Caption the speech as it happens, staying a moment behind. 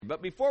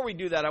But before we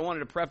do that, I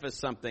wanted to preface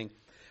something.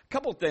 A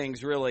couple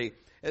things, really,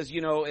 as you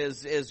know,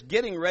 as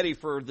getting ready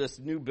for this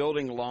new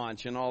building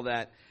launch and all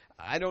that.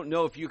 I don't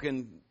know if you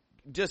can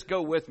just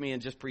go with me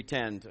and just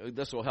pretend.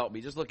 This will help me.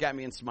 Just look at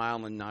me and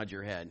smile and nod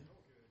your head.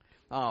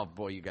 Oh,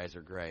 boy, you guys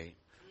are great.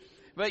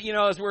 But, you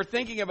know, as we're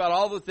thinking about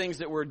all the things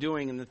that we're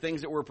doing and the things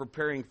that we're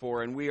preparing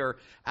for, and we are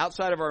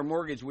outside of our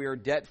mortgage, we are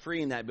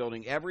debt-free in that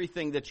building.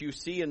 Everything that you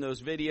see in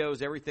those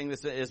videos, everything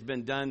that has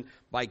been done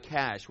by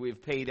cash, we've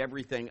paid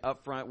everything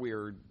up front,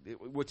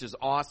 which is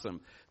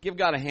awesome. Give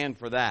God a hand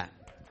for that.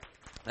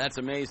 That's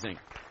amazing.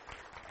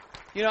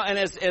 You know, and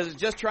as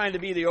just trying to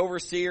be the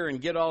overseer and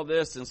get all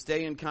this and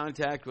stay in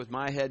contact with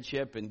my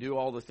headship and do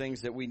all the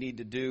things that we need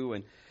to do,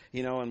 and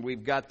you know, and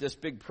we've got this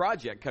big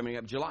project coming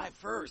up July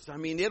 1st. I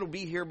mean, it'll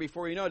be here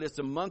before you know it. It's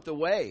a month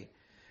away.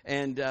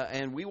 And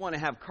we want to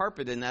have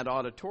carpet in that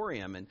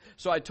auditorium. And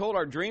so I told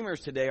our dreamers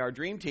today, our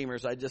dream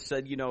teamers, I just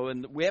said, you know,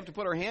 and we have to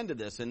put our hand to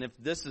this. And if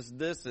this is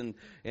this, and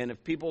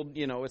if people,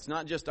 you know, it's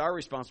not just our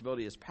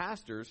responsibility as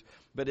pastors,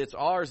 but it's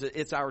ours,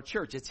 it's our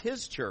church, it's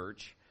his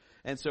church.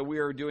 And so we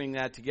are doing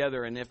that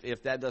together. And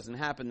if that doesn't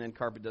happen, then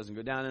carpet doesn't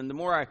go down. And the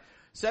more I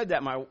said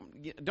that,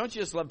 don't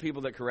you just love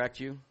people that correct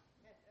you?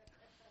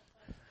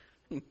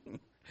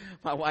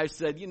 My wife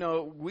said, you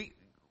know,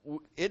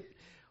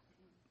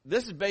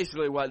 this is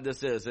basically what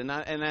this is. And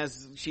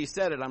as she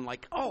said it, I'm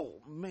like, oh,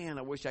 man,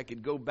 I wish I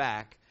could go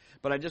back.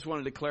 But I just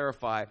wanted to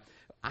clarify.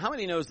 How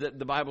many knows that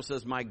the Bible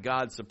says, my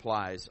God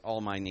supplies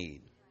all my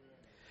need?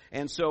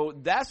 And so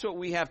that's what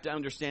we have to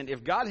understand.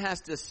 If God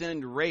has to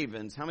send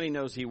ravens, how many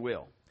knows he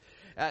will?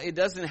 It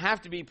doesn't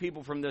have to be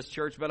people from this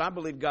church, but I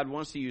believe God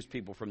wants to use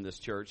people from this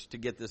church to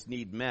get this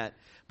need met.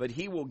 But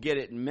he will get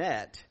it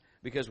met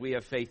because we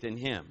have faith in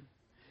him.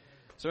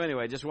 So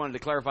anyway, I just wanted to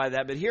clarify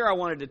that. But here I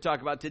wanted to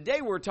talk about,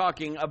 today we're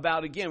talking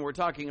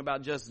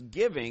about just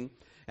giving.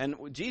 And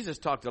Jesus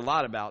talked a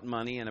lot about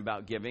money and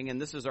about giving.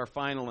 And this is our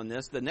final in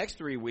this. The next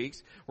 3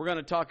 weeks, we're going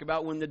to talk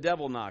about when the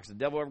devil knocks. The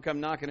devil ever come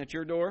knocking at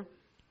your door?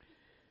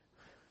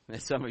 And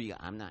some of you,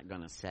 I'm not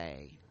going to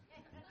say.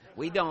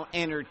 We don't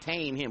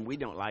entertain him. We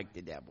don't like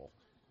the devil.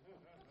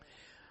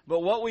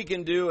 But what we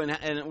can do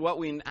and what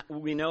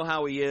we know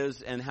how he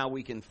is and how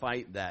we can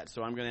fight that.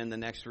 So I'm going to, in the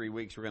next 3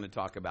 weeks, we're going to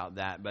talk about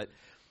that. But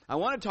I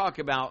want to talk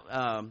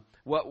about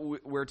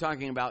what we're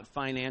talking about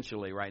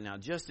financially right now,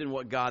 just in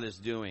what God is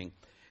doing.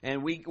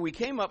 And we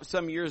came up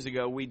some years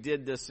ago, we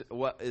did this,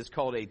 what is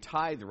called a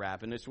tithe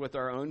wrap, and it's with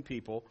our own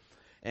people.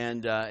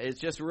 And it's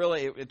just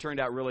really, it turned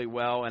out really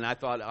well. And I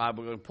thought I'm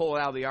going to pull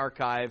it out of the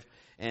archive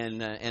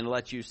and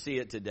let you see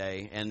it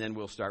today, and then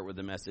we'll start with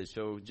the message.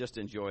 So just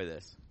enjoy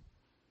this.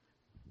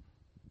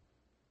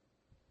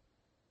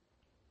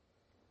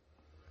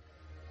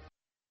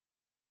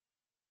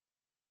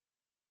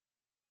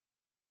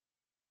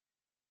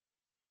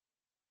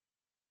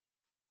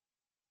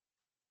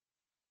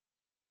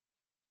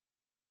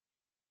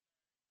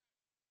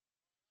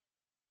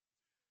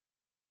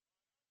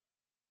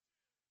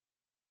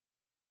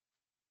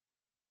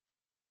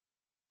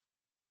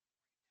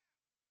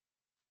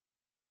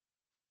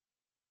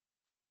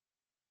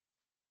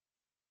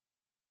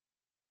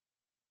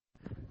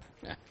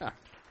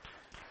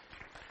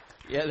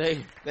 Yeah,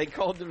 they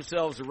called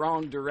themselves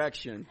Wrong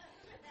Direction.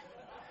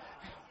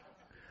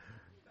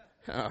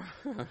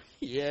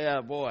 Yeah,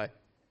 boy.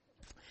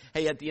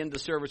 Hey, at the end of the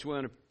service, we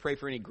want to pray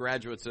for any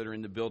graduates that are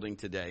in the building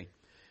today.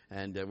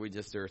 And we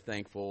just are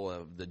thankful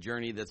of the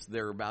journey that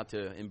they're about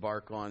to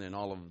embark on and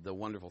all of the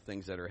wonderful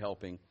things that are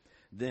helping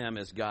them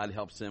as God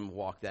helps them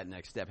walk that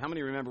next step. How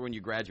many remember when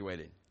you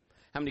graduated?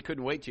 How many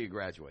couldn't wait till you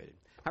graduated?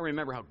 How many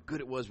remember how good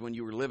it was when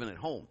you were living at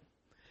home?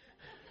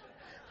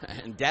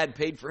 And Dad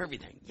paid for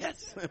everything.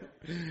 Yes.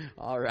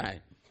 All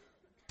right.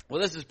 Well,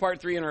 this is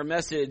part 3 in our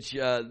message.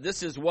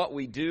 This is what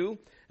we do,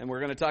 and we're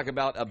going to talk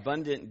about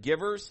abundant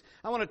givers.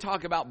 I want to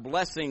talk about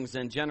blessings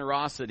and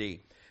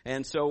generosity.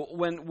 And so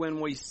when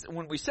we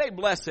say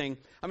blessing,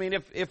 I mean,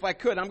 if I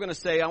could, I'm going to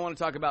say I want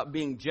to talk about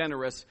being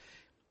generous.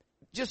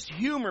 Just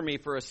humor me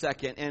for a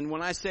second. And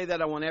when I say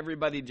that, I want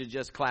everybody to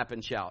just clap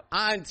and shout.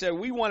 I'd say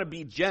we want to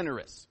be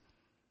generous.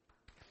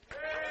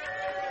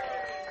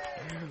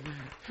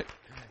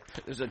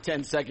 There's a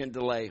 10-second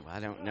delay. I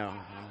don't know.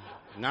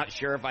 I'm not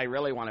sure if I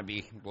really want to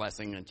be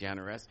blessing and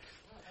generous.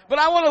 But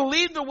I want to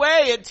lead the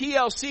way at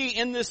TLC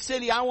in this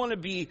city. I want to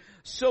be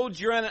so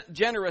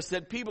generous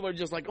that people are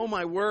just like, oh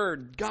my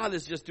word, God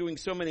is just doing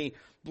so many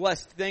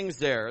blessed things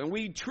there. And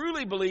we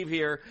truly believe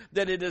here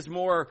that it is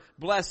more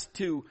blessed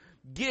to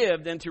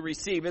give than to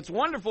receive. It's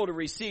wonderful to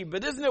receive,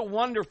 but isn't it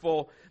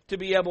wonderful to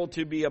be able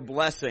to be a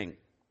blessing?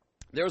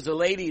 There was a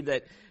lady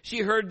that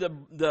she heard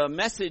the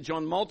message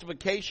on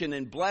multiplication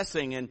and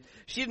blessing, and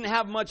she didn't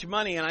have much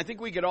money, and I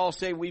think we could all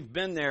say we've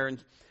been there.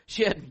 And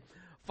she had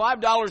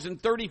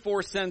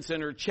 $5.34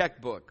 in her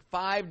checkbook,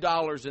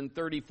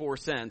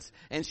 $5.34,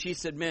 and she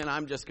said, "Man,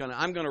 I'm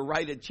gonna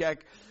write a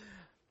check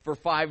for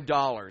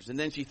 $5." And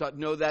then she thought,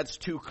 "No, that's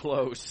too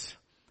close.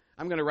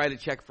 I'm gonna write a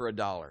check for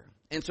 $1."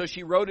 And so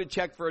she wrote a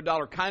check for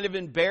 $1, kind of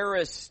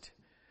embarrassed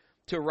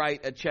to write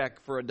a check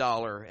for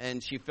 $1,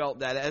 and she felt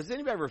that. Has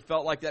anybody ever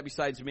felt like that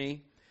besides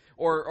me?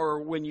 Or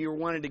when you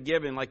wanted to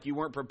give and like you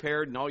weren't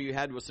prepared and all you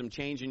had was some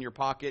change in your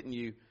pocket and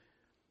you,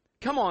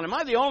 come on, am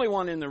I the only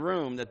one in the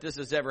room that this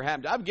has ever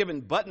happened? I've given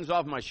buttons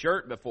off my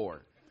shirt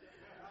before.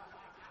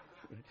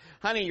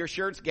 Honey, your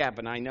shirt's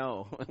gapping, I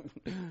know.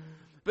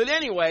 But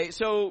anyway,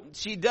 so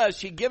she does.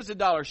 She gives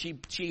 $1.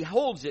 She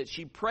holds it.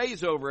 She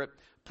prays over it,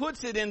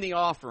 puts it in the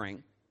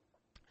offering,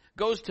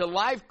 goes to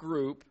life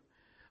group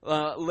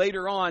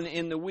later on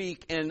in the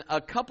week, and a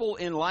couple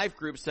in life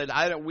group said,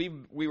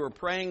 we were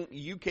praying,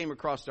 you came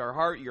across our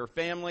heart, your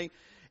family,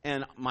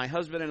 and my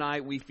husband and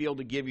I, we feel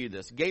to give you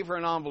this. Gave her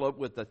an envelope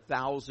with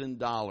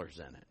 $1,000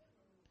 in it.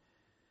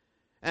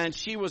 And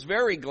she was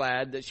very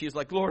glad that she's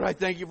like, Lord, I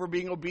thank you for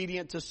being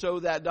obedient to sow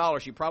that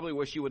 $1. She probably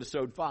wished she would have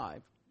sowed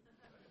 5.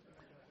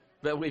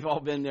 But we've all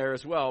been there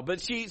as well.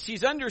 But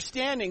she's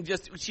understanding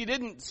she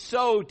didn't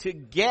sow to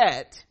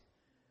get.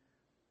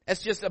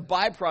 It's just a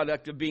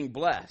byproduct of being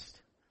blessed.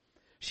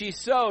 She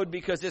sowed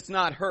because it's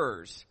not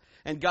hers.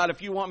 And God,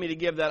 if you want me to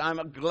give that,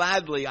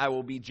 I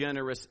will be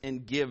generous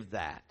and give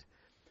that.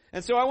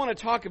 And so I want to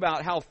talk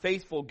about how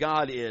faithful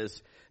God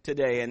is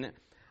today. And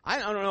I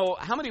don't know,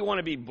 how many want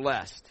to be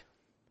blessed?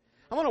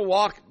 I want to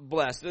walk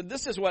blessed.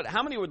 This is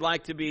how many would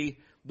like to be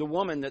the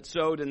woman that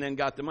sowed and then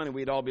got the money?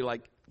 We'd all be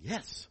like,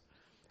 yes.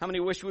 How many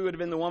wish we would have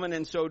been the woman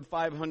and sowed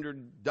 $500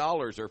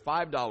 or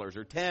 $5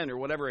 or $10 or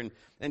whatever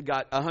and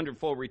got a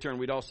 100-fold return?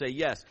 We'd all say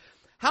yes.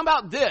 How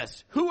about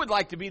this? Who would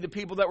like to be the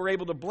people that were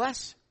able to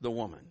bless the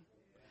woman?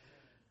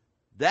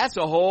 That's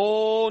a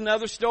whole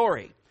nother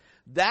story.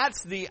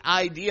 That's the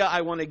idea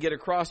I want to get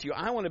across to you.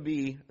 I want to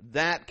be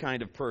that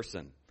kind of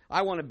person.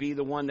 I want to be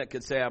the one that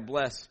could say, I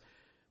bless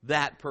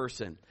that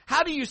person.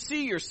 How do you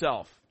see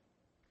yourself?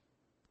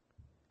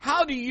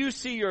 How do you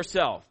see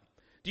yourself?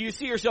 Do you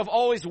see yourself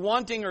always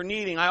wanting or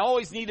needing? I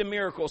always need a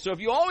miracle. So if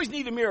you always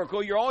need a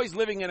miracle, you're always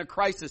living in a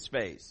crisis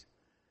phase.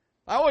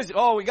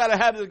 We got to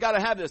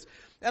have this.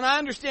 And I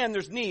understand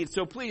there's needs.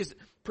 So please,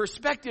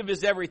 perspective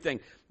is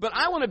everything. But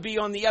I want to be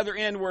on the other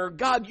end where,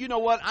 God, you know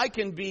what? I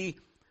can be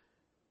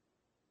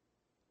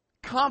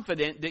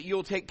confident that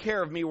you'll take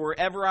care of me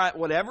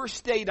whatever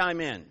state I'm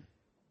in.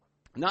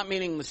 Not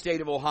meaning the state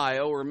of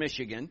Ohio or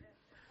Michigan.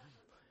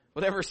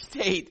 Whatever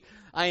state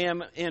I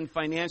am in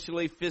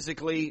financially,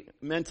 physically,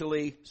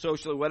 mentally,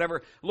 socially,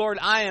 whatever. Lord,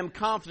 I am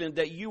confident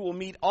that you will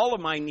meet all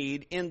of my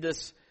need in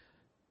this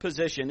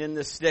position, in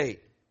this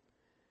state.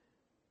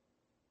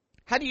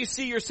 How do you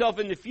see yourself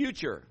in the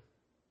future?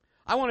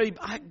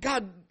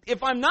 God,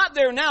 if I'm not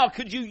there now,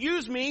 could you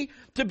use me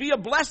to be a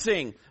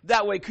blessing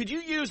that way? Could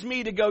you use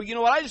me to go, you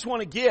know what, I just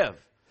want to give.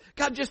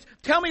 God, just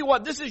tell me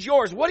this is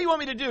yours. What do you want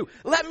me to do?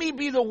 Let me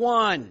be the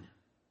one.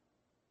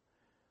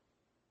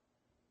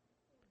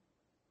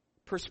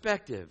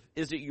 Perspective.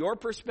 Is it your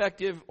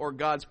perspective or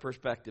God's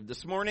perspective?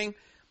 This morning,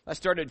 I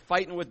started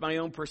fighting with my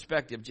own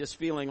perspective, just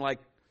feeling like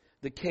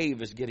the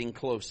cave is getting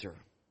closer.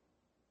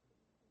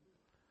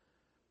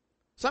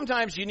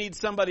 Sometimes you need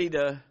somebody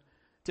to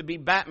be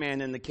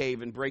Batman in the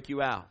cave and break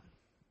you out.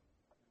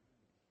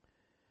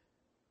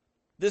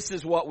 This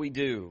is what we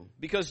do.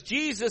 Because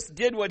Jesus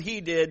did what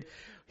he did.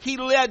 He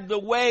led the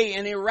way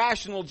in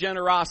irrational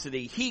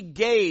generosity. He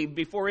gave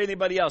before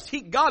anybody else.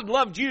 God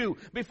loved you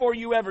before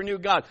you ever knew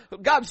God.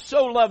 God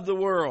so loved the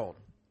world.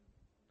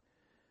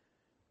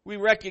 We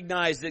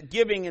recognize that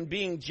giving and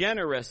being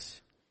generous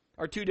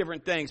are two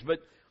different things. But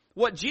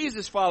what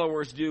Jesus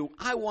followers do,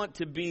 I want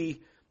to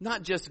be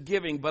not just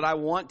giving, but I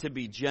want to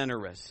be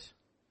generous.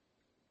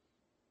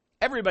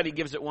 Everybody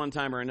gives at one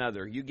time or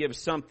another. You give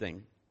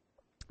something.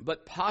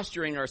 But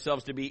posturing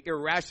ourselves to be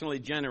irrationally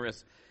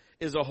generous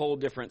is a whole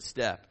different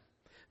step.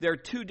 There are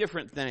two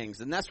different things,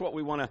 and that's what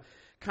we want to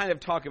kind of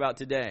talk about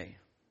today.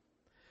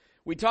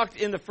 We talked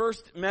in the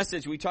first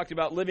message, we talked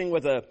about living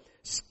with a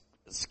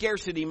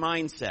scarcity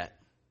mindset.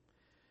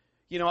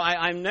 You know,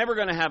 I'm never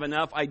going to have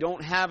enough. I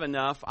don't have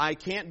enough. I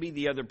can't be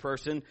the other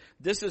person.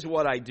 This is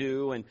what I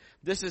do, and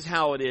this is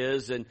how it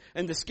is. And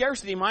the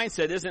scarcity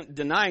mindset isn't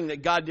denying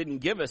that God didn't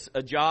give us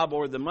a job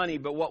or the money,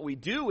 but what we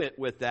do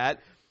with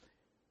that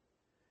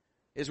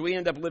is we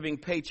end up living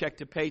paycheck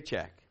to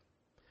paycheck.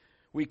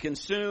 We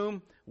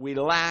consume, we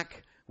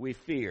lack, we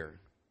fear.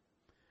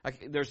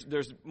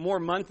 There's more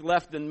month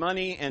left than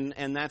money,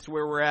 and that's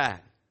where we're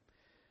at.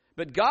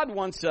 But God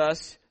wants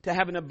us to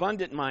have an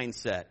abundant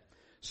mindset.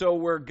 So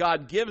where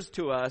God gives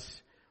to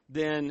us,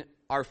 then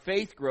our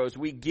faith grows.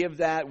 We give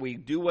that. We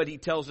do what he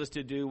tells us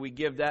to do. We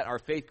give that. Our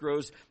faith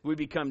grows. We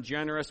become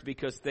generous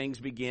because things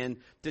begin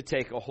to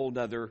take a whole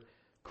other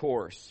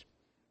course.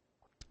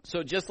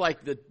 So just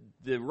like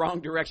the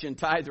wrong direction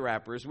tithe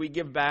wrappers, we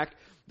give back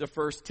the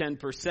first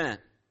 10%.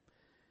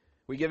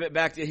 We give it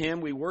back to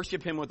him. We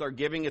worship him with our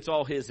giving. It's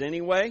all his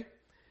anyway,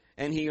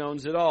 and he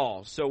owns it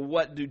all. So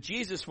what do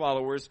Jesus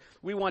followers?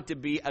 We want to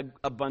be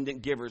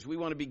abundant givers. We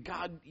want to be,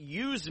 God,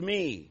 use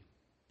me.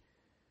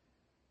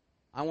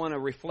 I want to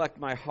reflect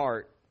my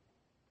heart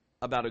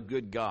about a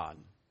good God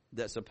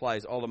that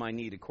supplies all of my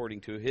need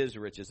according to his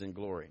riches and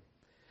glory.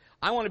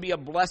 I want to be a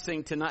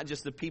blessing to not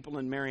just the people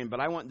in Marion,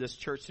 but I want this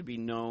church to be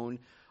known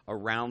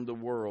around the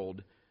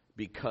world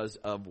because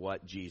of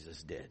what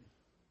Jesus did.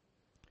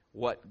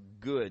 what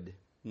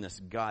goodness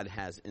God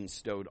has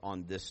bestowed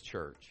on this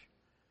church.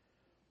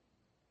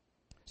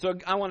 So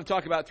I want to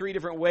talk about 3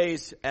 different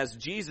ways as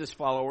Jesus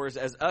followers,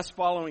 as us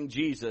following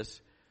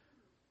Jesus,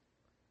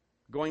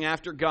 going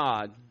after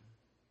God,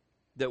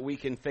 that we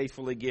can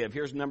faithfully give.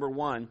 Here's number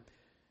 1,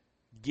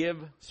 give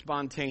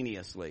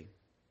spontaneously.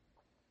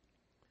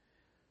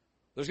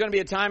 There's going to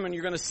be a time when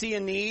you're going to see a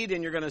need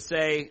and you're going to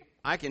say,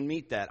 I can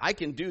meet that, I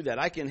can do that,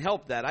 I can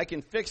help that, I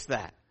can fix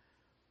that.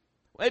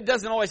 Well, it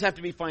doesn't always have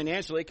to be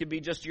financially. It could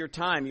be just your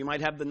time. You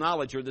might have the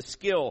knowledge or the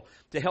skill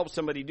to help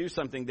somebody do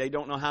something they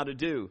don't know how to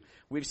do.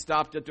 We've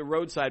stopped at the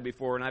roadside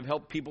before, and I've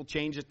helped people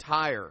change a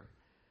tire.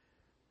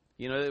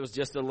 You know, it was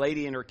just a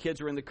lady and her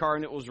kids were in the car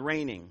and it was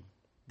raining.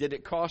 Did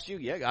it cost you?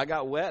 Yeah, I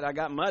got wet, I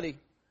got muddy.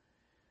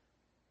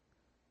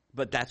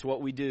 But that's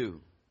what we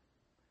do.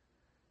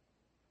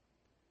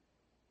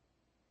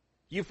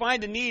 You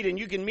find a need and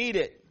you can meet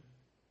it.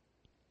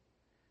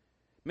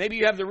 Maybe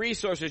you have the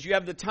resources, you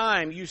have the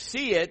time, you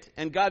see it,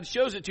 and God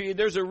shows it to you.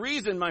 There's a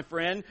reason, my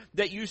friend,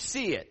 that you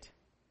see it.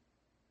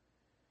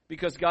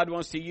 Because God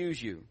wants to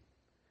use you.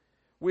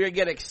 We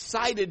get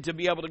excited to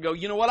be able to go,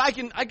 you know what, I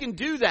can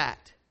do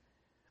that.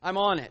 I'm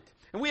on it.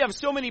 And we have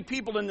so many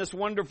people in this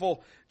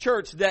wonderful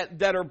church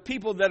that are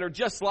people that are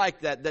just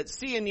like that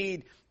see a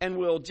need and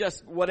will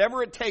just,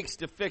 whatever it takes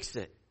to fix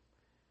it.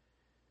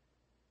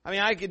 I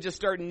mean, I could just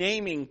start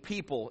naming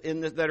people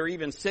that are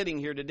even sitting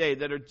here today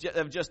that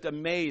have just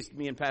amazed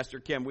me and Pastor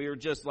Kim. We were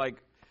just like,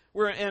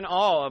 we're in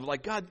awe of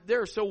like, God,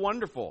 they're so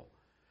wonderful.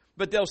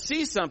 But they'll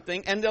see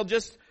something and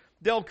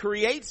they'll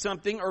create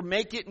something or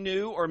make it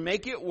new or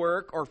make it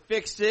work or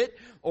fix it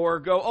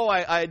or go, oh,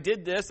 I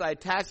did this, I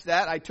attached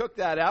that, I took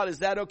that out. Is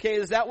that okay?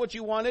 Is that what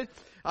you wanted?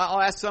 I'll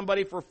ask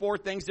somebody for 4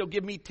 things. They'll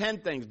give me 10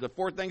 things. The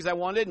 4 things I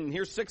wanted, and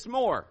here's 6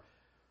 more.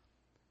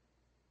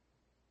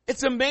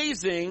 It's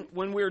amazing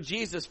when we're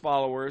Jesus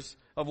followers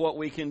of what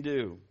we can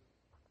do.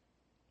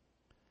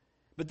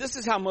 But this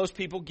is how most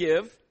people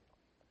give.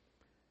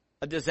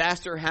 A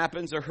disaster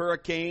happens, a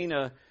hurricane,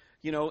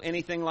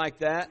 anything like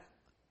that.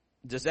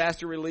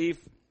 Disaster relief,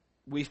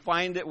 we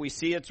find it, we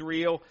see it's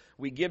real,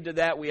 we give to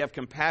that, we have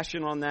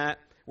compassion on that,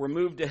 we're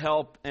moved to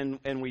help, and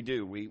we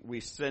do.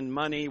 We send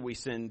money, we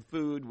send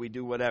food, we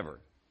do whatever.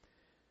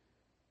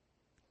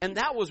 And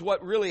that was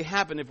what really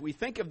happened. If we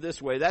think of this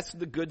way, that's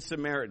the Good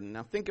Samaritan.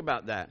 Now think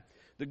about that.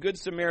 The Good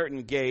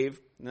Samaritan gave.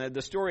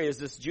 The story is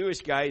this Jewish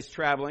guy is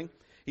traveling.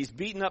 He's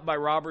beaten up by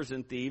robbers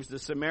and thieves. The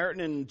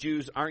Samaritan and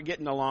Jews aren't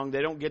getting along.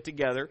 They don't get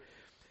together.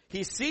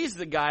 He sees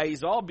the guy.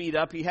 He's all beat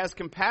up. He has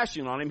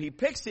compassion on him. He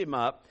picks him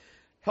up,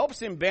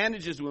 helps him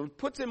bandage his wound,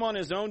 puts him on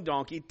his own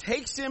donkey,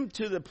 takes him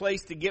to the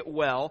place to get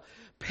well,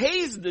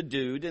 pays the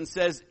dude and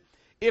says,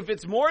 if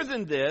it's more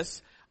than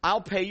this,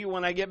 I'll pay you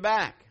when I get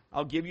back.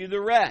 I'll give you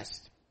the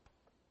rest.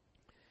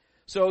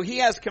 So he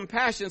has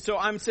compassion. So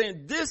I'm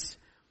saying this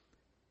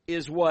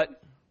is what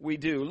we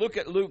do. Look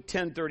at Luke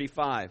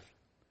 10:35.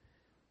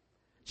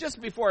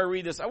 Just before I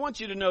read this, I want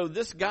you to know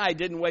this guy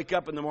didn't wake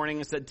up in the morning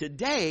and said,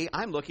 today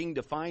I'm looking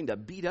to find a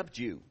beat up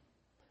Jew.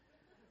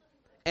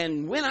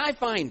 And when I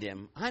find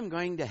him, I'm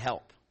going to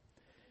help.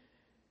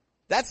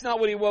 That's not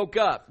what he woke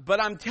up. But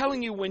I'm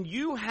telling you, when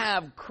you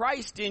have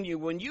Christ in you,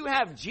 when you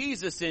have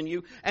Jesus in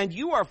you, and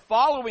you are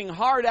following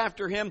hard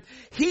after him,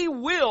 he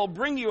will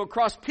bring you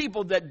across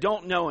people that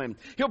don't know him.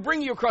 He'll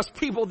bring you across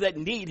people that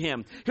need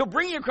him. He'll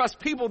bring you across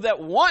people that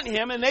want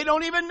him, and they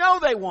don't even know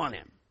they want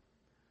him.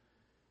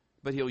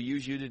 But he'll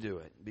use you to do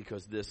it,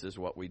 because this is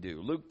what we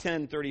do. Luke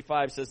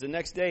 10:35 says, the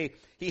next day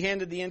he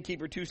handed the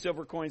innkeeper 2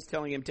 silver coins,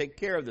 telling him, take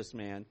care of this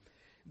man.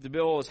 If the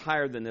bill is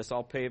higher than this,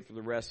 I'll pay it for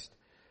the rest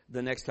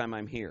the next time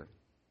I'm here.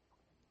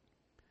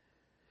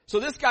 So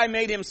this guy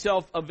made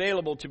himself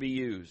available to be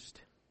used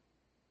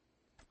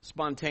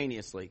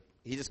spontaneously.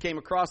 He just came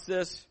across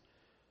this.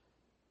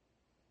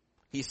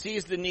 He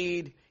sees the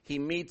need. He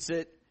meets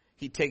it.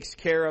 He takes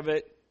care of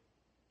it.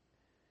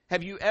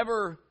 Have you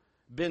ever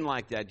been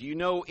like that? Do you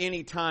know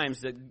any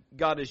times that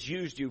God has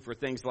used you for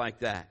things like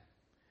that?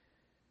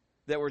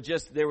 That were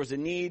just, there was a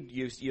need,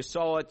 you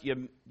saw it,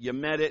 you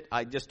met it.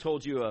 I just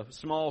told you a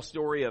small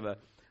story of a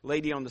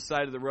lady on the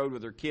side of the road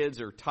with her kids,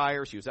 her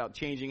tire. She was out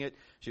changing it.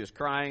 She was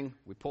crying.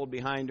 We pulled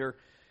behind her.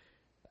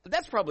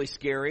 That's probably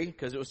scary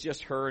because it was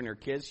just her and her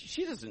kids.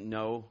 She doesn't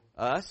know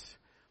us.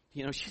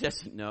 She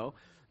doesn't know.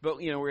 But,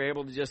 we're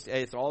able to just,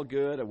 hey, it's all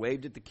good. I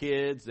waved at the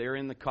kids. They're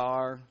in the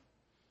car.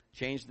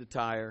 Changed the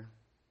tire.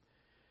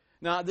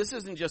 Now, this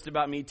isn't just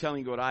about me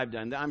telling you what I've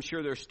done. I'm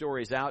sure there's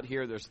stories out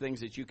here. There's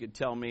things that you could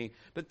tell me.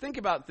 But think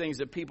about things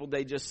that people,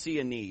 they just see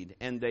a need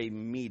and they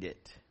meet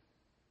it.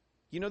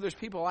 There's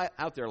people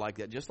out there like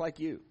that, just like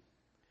you.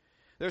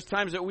 There's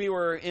times that we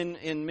were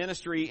in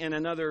ministry in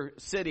another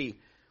city,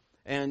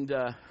 and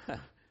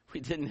we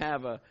didn't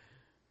have a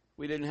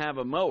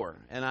mower,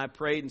 and I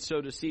prayed and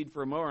sowed a seed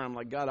for a mower, and I'm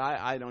like, God,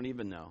 I don't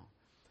even know.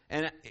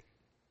 And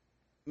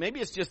maybe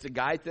it's just a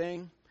guy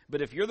thing,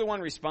 but if you're the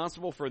one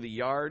responsible for the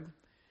yard,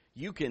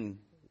 you can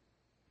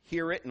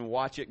hear it and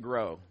watch it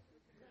grow,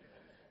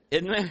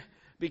 isn't it?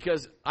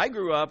 Because I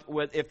grew up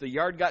with, if the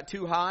yard got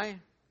too high,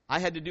 I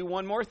had to do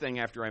one more thing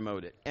after I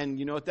mowed it. And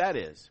you know what that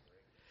is?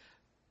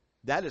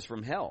 That is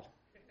from hell.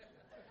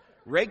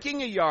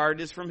 Raking a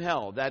yard is from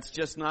hell. That's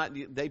just not,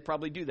 they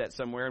probably do that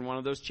somewhere in one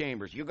of those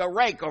chambers. You go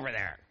rake over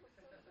there.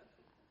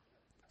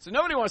 So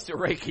nobody wants to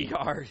rake a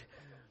yard.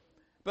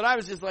 But I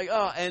was just like,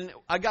 oh, and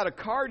I got a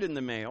card in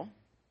the mail.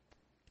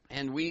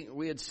 And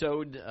we had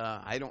sowed,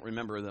 I don't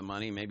remember the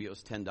money, maybe it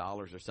was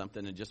 $10 or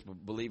something, and just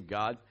believed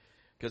God.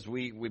 Because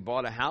we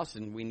bought a house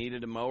and we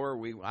needed a mower.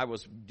 I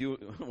was doing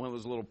one of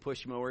those little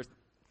push mowers.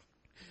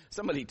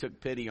 Somebody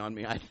took pity on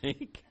me, I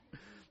think.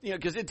 You know,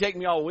 because it'd take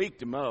me all week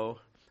to mow.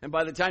 And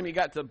by the time you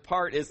got to the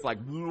part, it's like,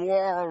 no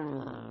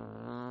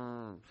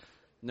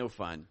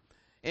fun.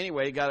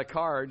 Anyway, got a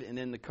card, and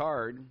in the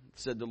card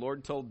said the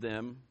Lord told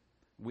them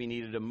we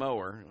needed a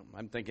mower.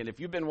 I'm thinking, if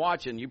you've been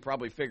watching, you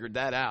probably figured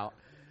that out.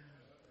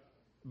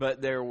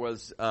 But there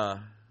was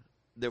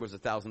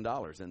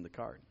 $1,000 in the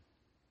card.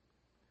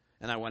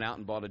 And I went out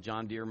and bought a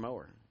John Deere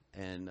mower.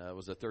 And it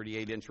was a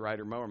 38-inch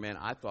rider mower. Man,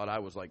 I thought I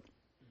was like,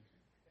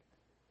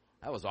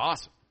 that was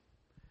awesome.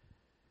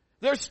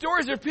 There's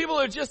stories of people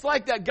that are just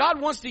like that. God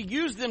wants to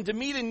use them to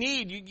meet a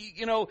need.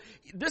 You know,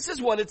 this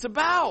is what it's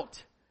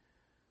about.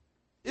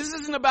 This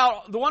isn't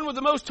about the one with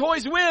the most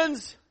toys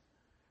wins.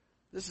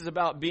 This is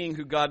about being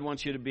who God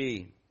wants you to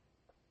be.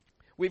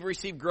 We've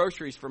received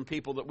groceries from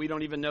people that we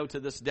don't even know to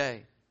this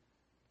day.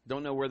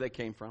 Don't know where they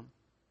came from.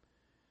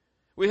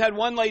 We had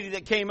one lady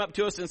that came up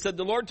to us and said,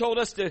 the Lord told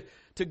us to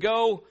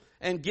go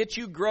and get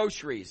you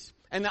groceries.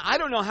 And I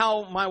don't know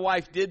how my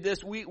wife did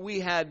this.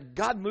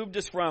 God moved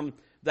us from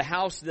the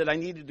house that I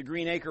needed the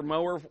Green Acre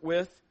mower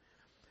with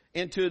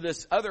into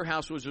this other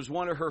house, which was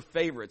one of her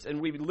favorites.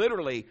 And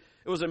it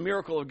was a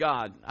miracle of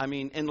God. I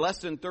mean, in less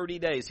than 30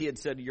 days, he had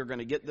said, you're going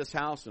to get this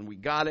house, and we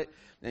got it.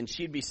 And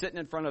she'd be sitting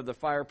in front of the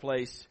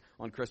fireplace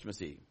on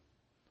Christmas Eve.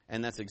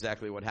 And that's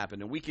exactly what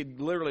happened. And we could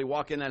literally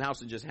walk in that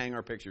house and just hang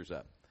our pictures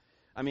up.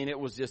 I mean,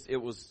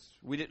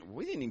 we didn't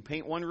even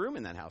paint one room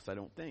in that house, I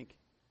don't think.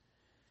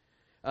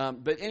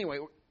 But anyway,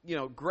 you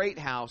know, great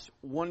house,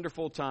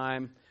 wonderful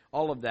time,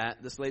 all of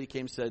that. This lady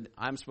came and said,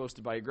 I'm supposed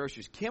to buy you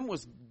groceries.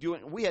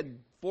 We had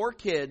 4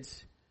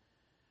 kids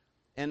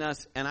and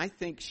us, and I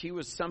think she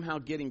was somehow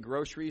getting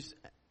groceries,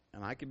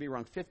 and I could be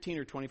wrong, $15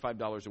 or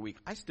 $25 a week.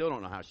 I still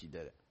don't know how she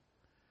did it.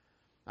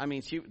 I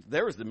mean,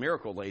 there was the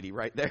miracle lady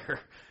right there.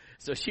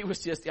 So she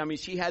was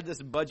she had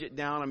this budget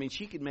down. I mean,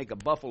 she could make a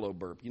buffalo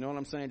burp. You know what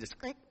I'm saying? Just,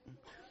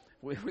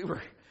 we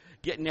were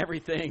getting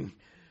everything,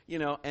 you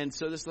know. And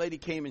so this lady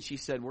came and she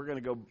said,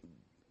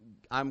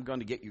 I'm going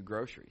to get you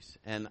groceries.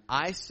 And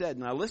I said,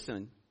 now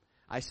listen,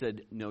 I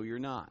said, no, you're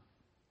not.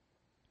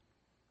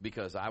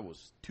 Because I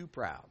was too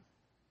proud.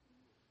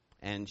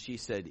 And she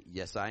said,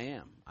 yes, I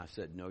am. I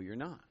said, no, you're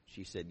not.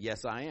 She said,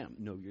 yes, I am.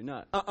 No, you're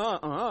not.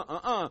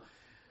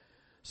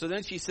 So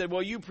then she said,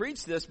 well, you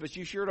preach this, but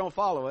you sure don't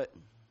follow it.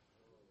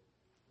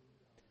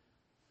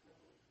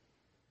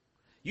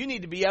 You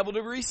need to be able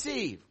to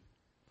receive.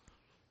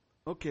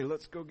 Okay,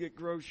 let's go get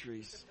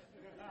groceries.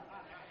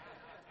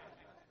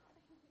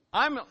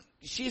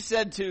 She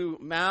said to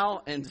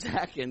Mal and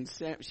Zach and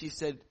Sam, she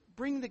said,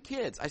 bring the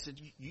kids. I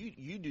said,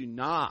 you do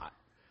not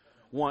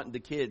want the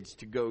kids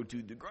to go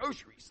to the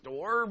grocery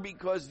store,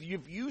 because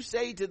if you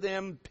say to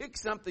them, pick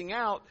something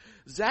out,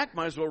 Zach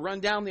might as well run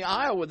down the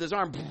aisle with his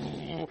arm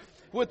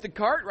with the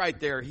cart right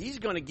there. He's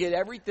going to get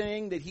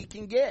everything that he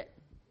can get.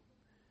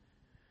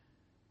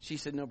 She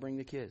said, no, bring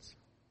the kids.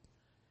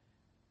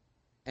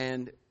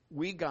 And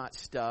we got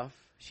stuff.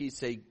 She'd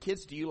say,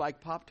 kids, do you like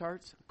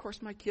Pop-Tarts? Of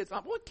course my kids,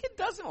 what kid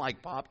doesn't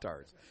like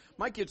Pop-Tarts?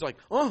 My kid's like,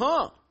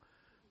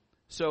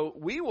 So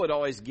we would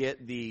always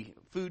get the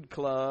Food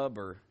Club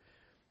or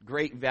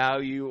Great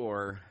Value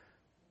or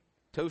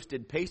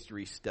Toasted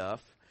Pastry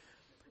stuff,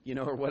 you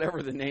know, or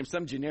whatever the name,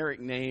 some generic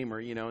name, or,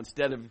 you know,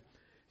 instead of,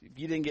 if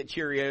you didn't get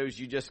Cheerios,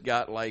 you just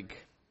got like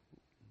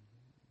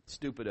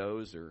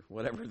Stupidos or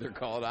whatever they're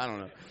called. I don't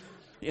know.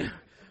 You know.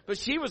 But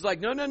she was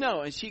like,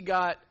 no. And she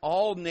got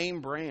all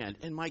name brand.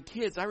 And my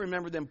kids, I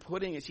remember them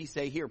putting it. She'd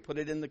say, here, put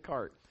it in the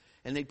cart.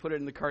 And they'd put it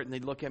in the cart and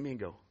they'd look at me and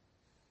go.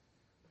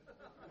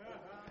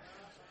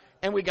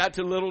 And we got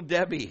to Little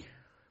Debbie.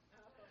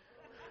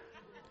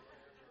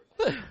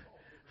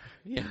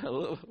 Yeah,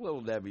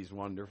 Little Debbie's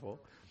wonderful.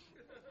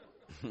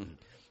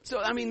 So,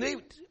 I mean, they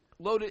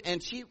loaded,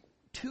 and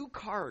 2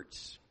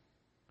 carts.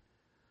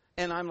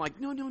 And I'm like,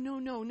 no.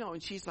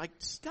 And she's like,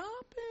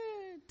 stop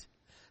it.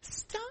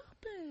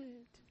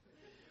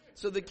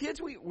 So the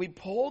kids, we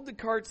pulled the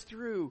carts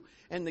through,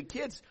 and the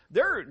kids,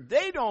 they're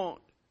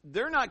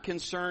not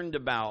concerned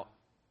about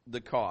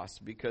the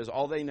cost, because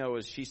all they know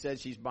is she said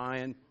she's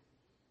buying.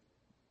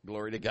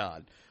 Glory to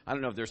God. I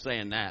don't know if they're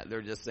saying that.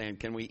 They're just saying,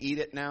 can we eat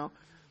it now?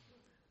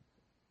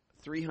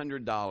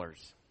 $300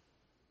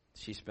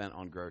 she spent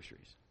on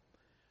groceries.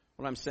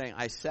 What I'm saying,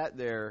 I sat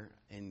there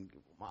and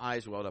my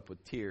eyes welled up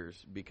with tears,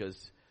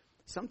 because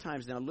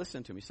sometimes, now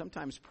listen to me,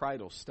 sometimes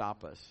pride will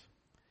stop us.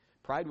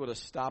 Pride would have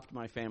stopped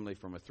my family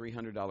from a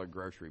 $300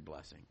 grocery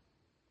blessing.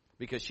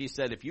 Because she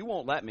said, if you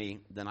won't let me,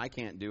 then I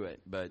can't do it.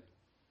 But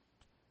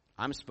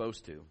I'm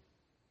supposed to.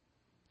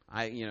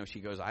 she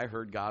goes, I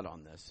heard God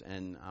on this,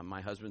 and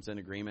my husband's in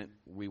agreement.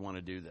 We want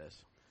to do this.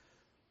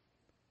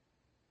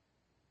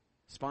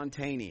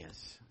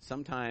 Spontaneous.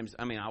 Sometimes,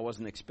 I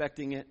wasn't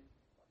expecting it,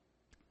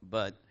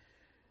 but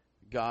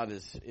God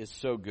is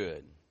so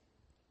good.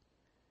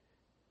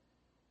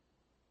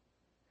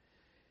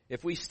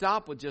 If we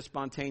stop with just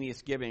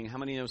spontaneous giving, how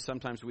many know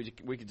sometimes we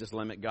could just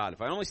limit God?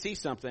 If I only see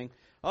something,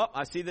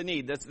 I see the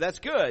need. That's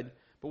good.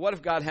 But what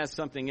if God has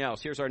something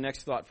else? Here's our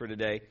next thought for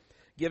today.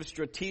 Give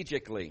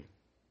strategically.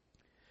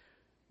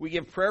 We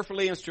give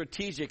prayerfully and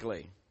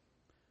strategically.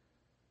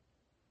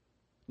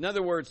 In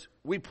other words,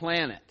 we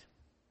plan it.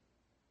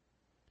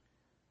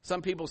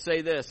 Some people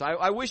say this,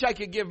 I wish I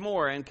could give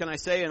more. And can I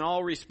say in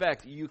all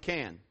respect, you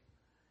can,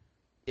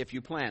 if you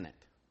plan it.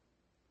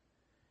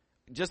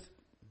 Just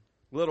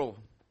little,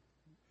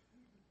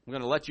 I'm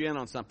going to let you in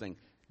on something.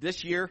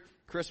 This year,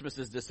 Christmas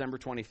is December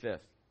 25th.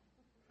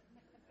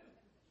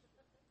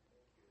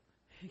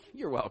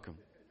 You're welcome.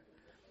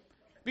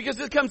 Because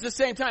it comes at the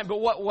same time. But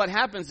what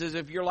happens is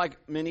if you're like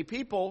many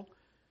people,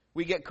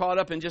 we get caught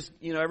up in just,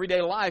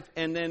 everyday life.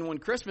 And then when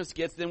Christmas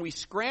gets, then we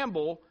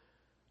scramble.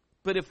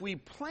 But if we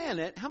plan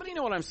it, how many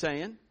know what I'm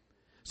saying?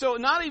 So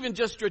not even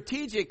just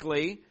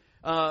strategically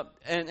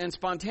and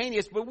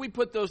spontaneous, but we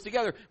put those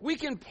together. We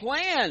can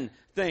plan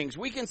things.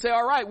 We can say,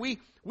 all right,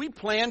 we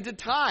plan to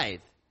tithe.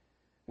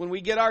 When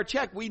we get our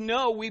check, we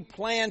know we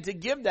plan to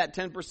give that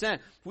 10%.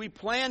 We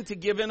plan to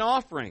give an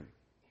offering.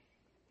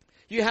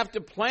 You have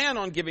to plan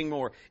on giving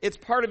more. It's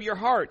part of your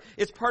heart.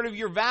 It's part of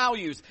your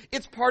values.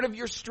 It's part of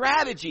your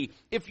strategy.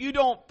 If you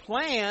don't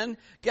plan,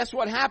 guess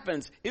what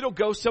happens? It'll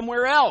go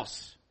somewhere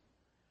else.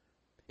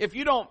 If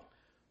you don't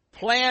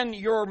plan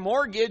your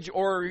mortgage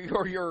or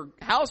your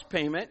house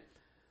payment,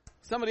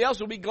 somebody else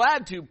will be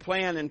glad to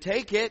plan and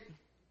take it.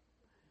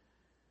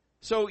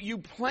 So you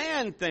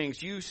plan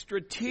things. You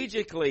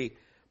strategically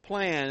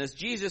plan. As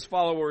Jesus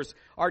followers,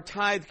 our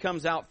tithe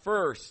comes out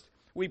first.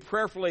 We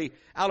prayerfully,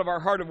 out of our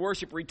heart of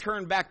worship,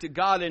 return back to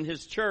God and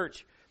His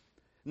church.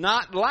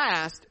 Not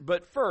last,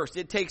 but first.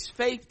 It takes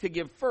faith to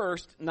give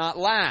first, not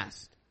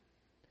last.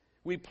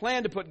 We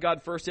plan to put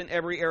God first in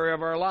every area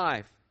of our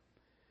life.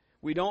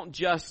 We don't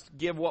just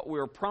give what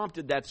we're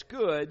prompted. That's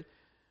good.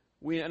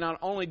 We not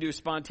only do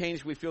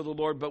spontaneous, we feel the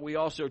Lord, but we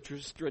also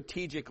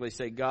strategically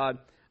say, God,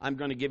 I'm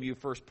going to give you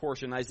first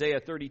portion. Isaiah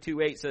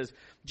 32:8 says,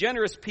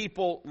 generous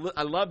people,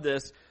 I love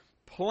this,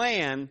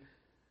 plan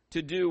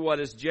to do what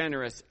is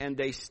generous, and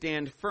they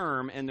stand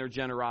firm in their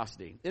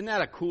generosity. Isn't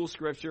that a cool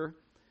scripture?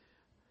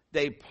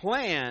 They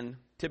plan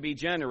to be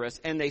generous,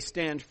 and they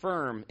stand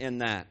firm in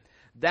that.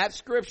 That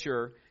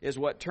scripture is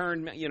what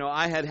turned me,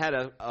 I had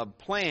a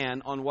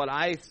plan on what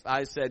I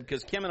said,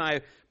 because Kim and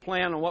I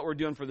plan on what we're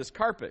doing for this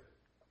carpet.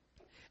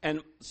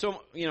 And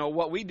so,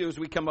 what we do is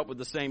we come up with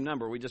the same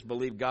number. We just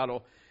believe God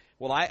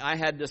will, I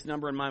had this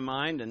number in my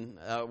mind and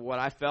what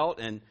I felt,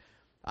 and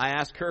I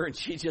asked her, and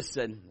she just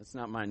said, it's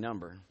not my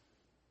number.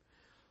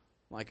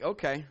 I'm like,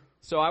 okay.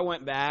 So I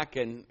went back,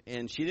 and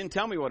she didn't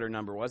tell me what her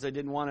number was. I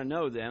didn't want to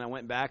know then. I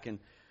went back and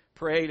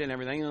prayed and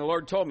everything, and the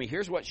Lord told me,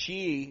 here's what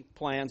she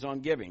plans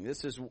on giving.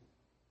 This is,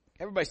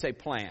 everybody say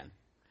plan.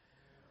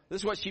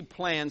 This is what she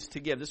plans to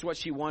give. This is what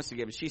she wants to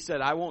give. And she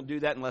said, I won't do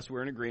that unless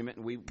we're in agreement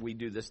and we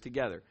do this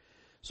together.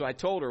 So I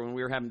told her when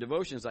we were having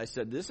devotions, I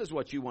said, this is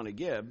what you want to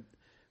give.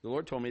 The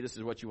Lord told me this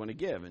is what you want to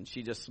give. And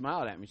she just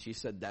smiled at me. She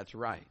said, that's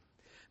right.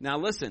 Now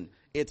listen,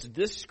 it's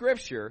this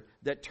scripture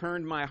that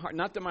turned my heart.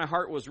 Not that my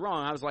heart was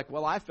wrong. I was like,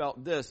 I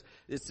felt this.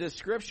 It's this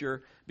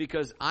scripture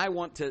because I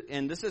want to,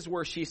 and this is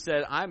where she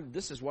said,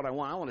 this is what I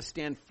want. I want to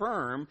stand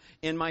firm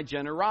in my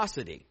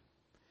generosity.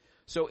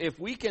 So if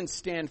we can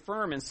stand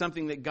firm in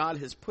something that God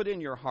has put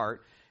in your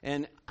heart,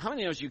 and how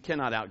many knows you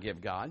cannot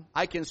outgive God?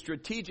 I can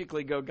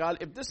strategically go, God,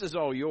 if this is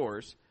all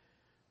yours,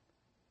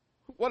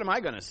 what am I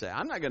going to say?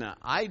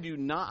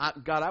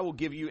 God, I will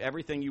give you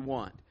everything you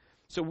want.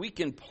 So we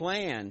can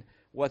plan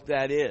what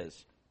that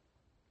is.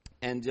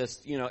 And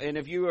just, and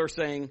if you are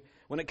saying,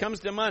 when it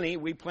comes to money,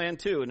 we plan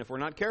too. And if we're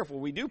not careful,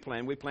 we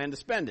plan to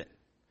spend it.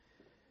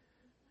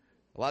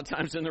 A lot of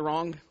times in the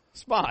wrong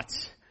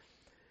spots.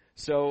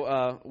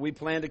 So we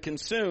plan to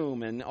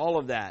consume and all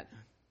of that.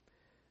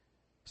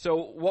 So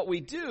what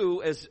we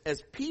do as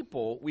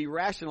people, we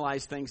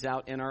rationalize things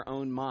out in our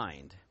own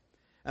mind.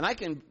 And I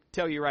can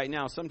tell you right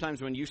now,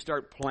 sometimes when you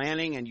start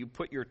planning and you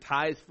put your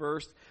tithe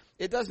first,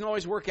 it doesn't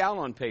always work out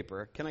on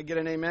paper. Can I get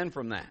an amen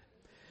from that?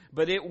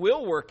 But it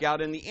will work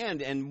out in the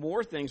end, and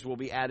more things will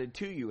be added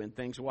to you, and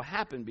things will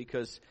happen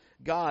because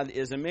God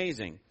is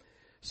amazing.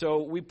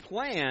 So we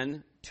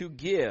plan to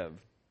give.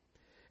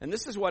 And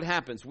this is what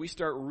happens. We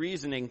start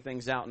reasoning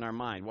things out in our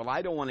mind.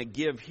 I don't want to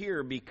give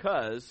here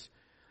because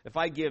if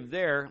I give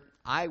there,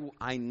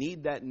 I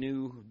need that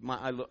new,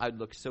 I'd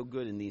look so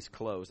good in these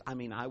clothes.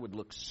 I would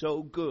look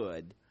so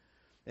good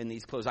in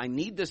these clothes. I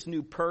need this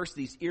new purse.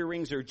 These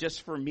earrings are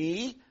just for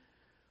me.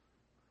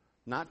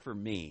 Not for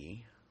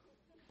me.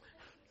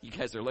 You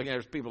guys are looking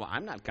at people,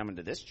 I'm not coming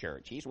to this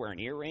church. He's wearing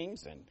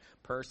earrings and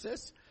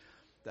purses.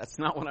 That's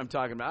not what I'm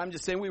talking about. I'm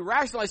just saying we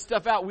rationalize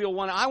stuff out.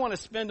 I want to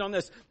spend on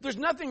this. There's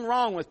nothing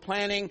wrong with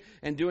planning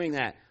and doing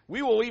that.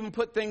 We will even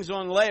put things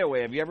on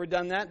layaway. Have you ever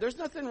done that? There's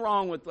nothing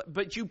wrong with,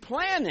 but you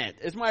plan it.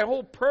 It's my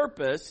whole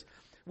purpose.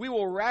 We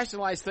will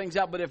rationalize things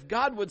out. But if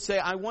God would say,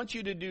 I want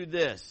you to do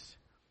this,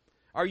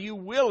 are you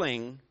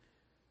willing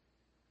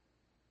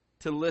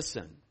to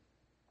listen?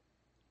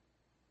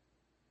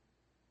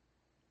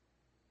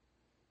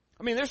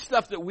 I mean, there's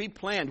stuff that we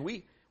planned.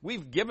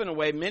 We've given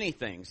away many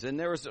things.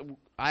 And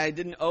I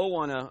didn't owe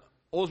on a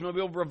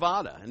Oldsmobile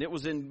Bravada, and it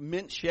was in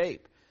mint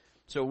shape.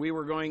 So we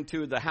were going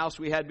to the house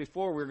we had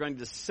before. We were going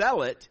to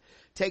sell it,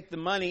 take the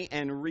money,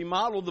 and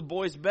remodel the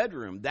boys'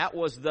 bedroom. That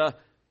was the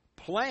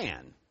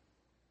plan.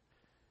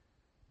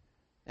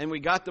 And we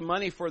got the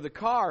money for the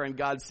car, and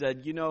God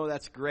said, you know,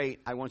 that's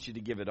great. I want you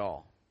to give it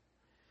all.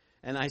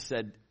 And I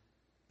said,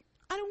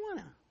 I don't want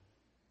to.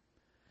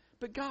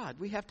 But God,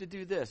 we have to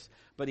do this.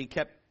 But he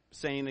kept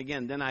saying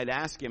again, then I'd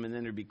ask him, and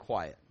then it'd be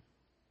quiet.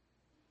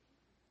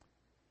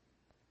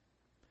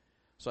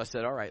 So I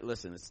said, all right,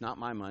 listen, it's not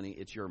my money,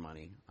 it's your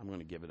money. I'm going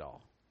to give it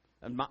all.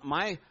 And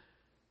my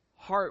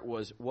heart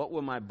was, what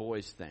will my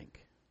boys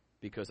think?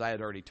 Because I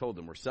had already told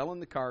them, we're selling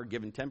the car,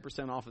 giving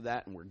 10% off of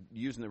that, and we're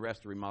using the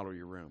rest to remodel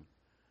your room.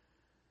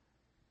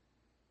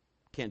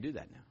 Can't do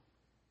that now.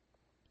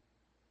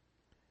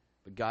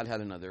 But God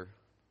had another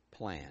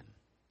plan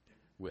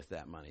with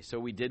that money. So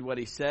we did what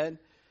he said.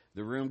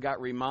 The room got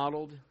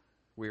remodeled.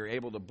 We were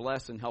able to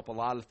bless and help a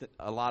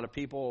lot of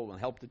people and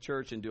help the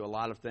church and do a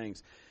lot of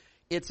things.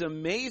 It's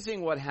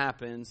amazing what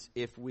happens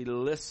if we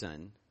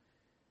listen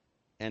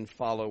and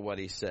follow what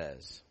he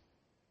says.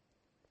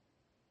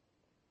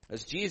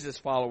 As Jesus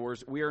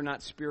followers, we are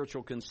not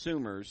spiritual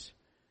consumers.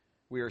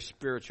 We are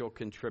spiritual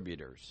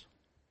contributors.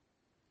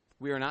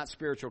 We are not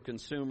spiritual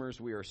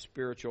consumers. We are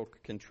spiritual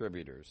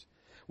contributors.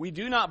 We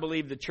do not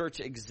believe the church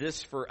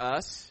exists for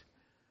us.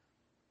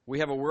 We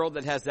have a world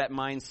that has that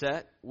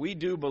mindset. We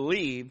do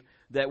believe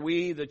that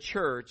we, the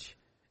church,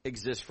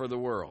 exist for the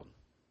world.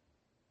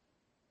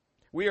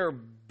 We are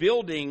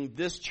building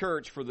this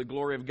church for the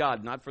glory of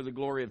God, not for the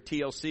glory of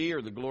TLC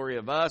or the glory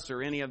of us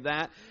or any of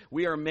that.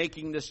 We are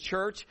making this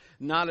church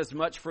not as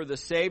much for the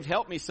saved,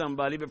 help me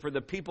somebody, but for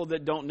the people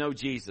that don't know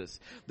Jesus.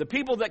 The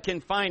people that can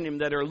find him,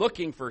 that are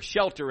looking for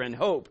shelter and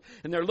hope,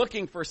 and they're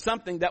looking for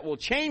something that will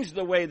change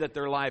the way that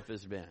their life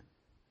has been.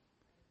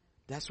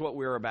 That's what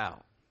we're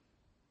about.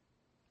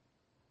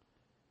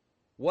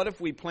 What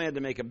if we plan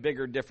to make a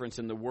bigger difference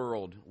in the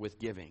world with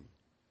giving?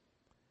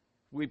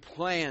 We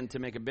plan to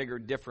make a bigger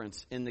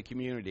difference in the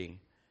community.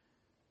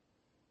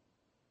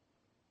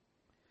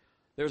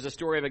 There's a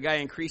story of a guy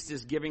who increased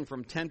his giving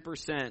from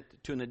 10%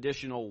 to an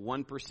additional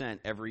 1%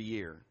 every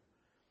year.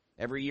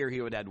 Every year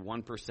he would add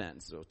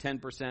 1%. So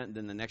 10%,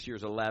 then the next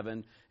year's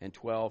 11 and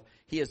 12.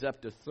 He is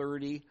up to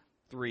 33%.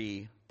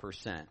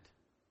 Isn't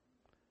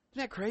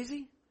that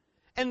crazy?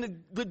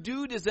 And the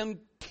dude is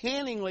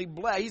uncannily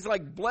blessed. He's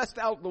like blessed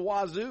out the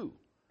wazoo.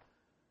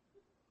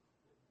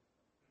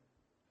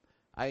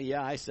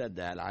 I said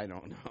that. I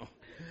don't know.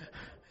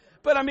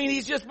 But I mean,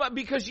 he's just,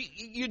 because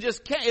you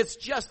just can't. It's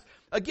just,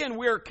 again,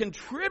 we're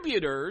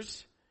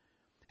contributors,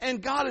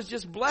 and God is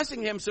just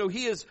blessing him, so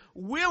he is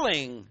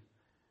willing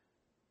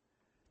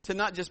to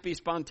not just be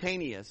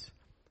spontaneous,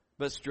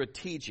 but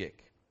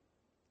strategic.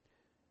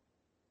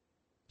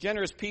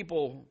 Generous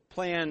people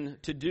plan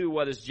to do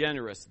what is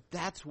generous.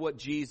 That's what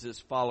Jesus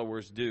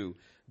followers do.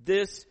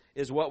 This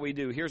is what we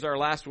do. Here's our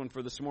last one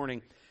for this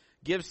morning.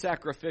 Give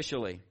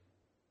sacrificially.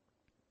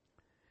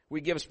 We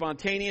give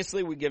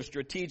spontaneously, we give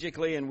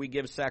strategically, and we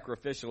give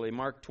sacrificially.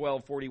 Mark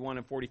 12:41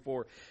 and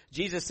 44.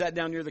 Jesus sat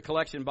down near the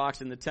collection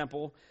box in the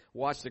temple,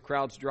 watched the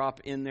crowds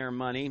drop in their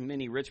money.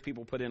 Many rich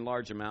people put in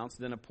large amounts.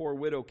 Then a poor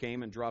widow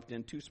came and dropped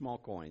in 2 small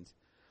coins.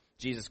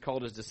 Jesus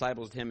called his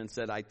disciples to him and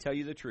said, I tell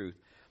you the truth,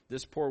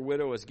 this poor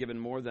widow has given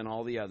more than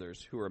all the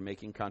others who are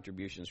making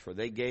contributions, for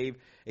they gave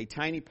a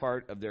tiny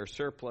part of their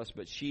surplus,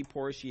 but she,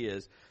 poor as she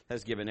is,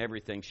 has given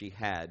everything she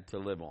had to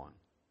live on.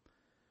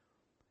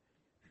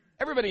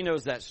 Everybody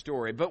knows that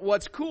story, but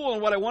what's cool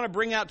and what I want to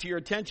bring out to your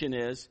attention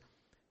is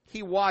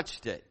he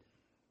watched it.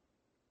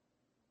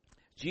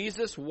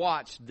 Jesus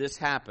watched this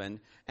happen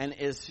and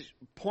is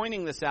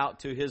pointing this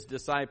out to his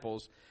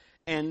disciples,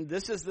 and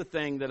this is the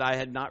thing that I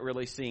had not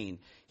really seen.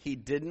 He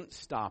didn't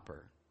stop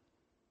her.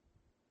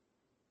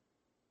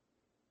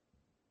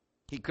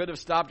 He could have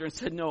stopped her and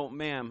said, no,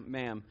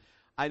 ma'am,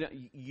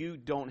 you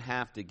don't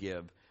have to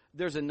give.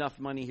 There's enough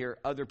money here.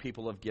 Other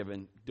people have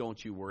given.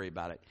 Don't you worry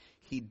about it.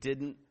 He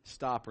didn't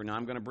stop her. Now,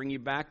 I'm going to bring you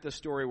back the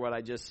story, what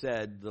I just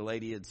said. The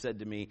lady had said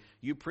to me,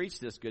 you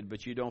preach this good,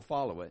 but you don't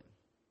follow it.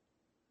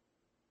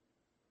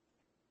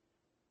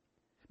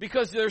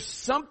 Because there's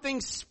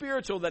something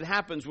spiritual that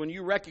happens when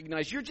you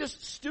recognize you're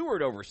just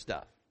steward over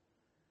stuff.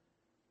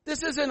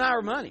 This isn't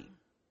our money.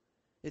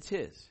 It's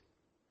his.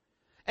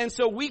 And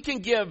so we can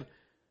give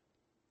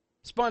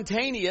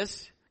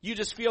spontaneous. You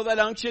just feel that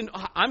unction.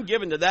 I'm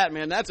giving to that,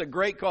 man. That's a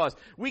great cause.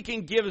 We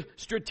can give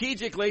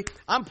strategically.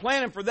 I'm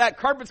planning for that.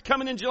 Carpet's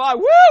coming in July.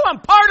 Woo! I'm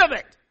part of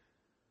it.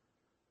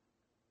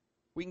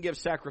 We can give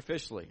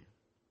sacrificially.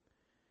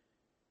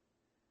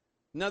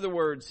 In other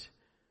words,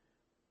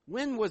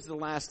 when was the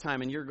last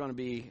time, and you're going to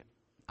be,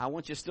 I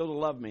want you still to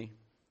love me,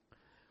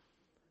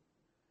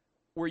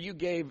 where you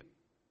gave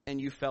and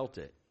you felt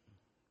it?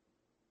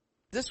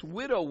 This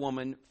widow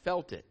woman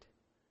felt it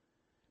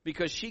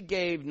because she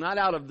gave not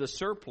out of the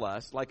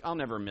surplus, like I'll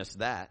never miss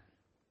that.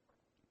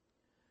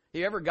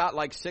 You ever got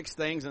like 6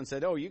 things and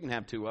said, oh, you can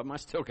have 2 of them, I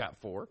still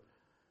got 4.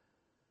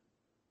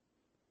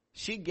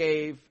 She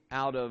gave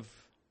out of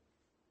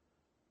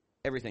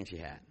everything she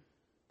had.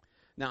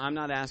 Now, I'm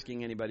not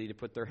asking anybody to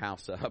put their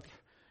house up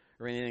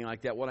or anything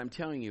like that. What I'm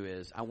telling you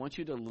is, I want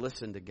you to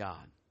listen to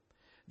God.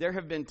 There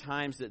have been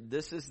times that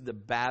this is the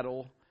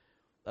battle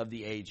of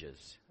the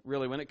ages.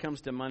 Really, when it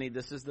comes to money,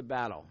 this is the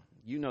battle.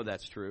 You know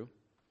that's true.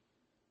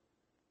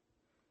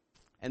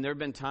 And there have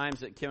been times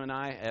that Kim and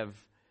I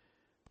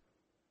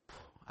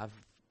I've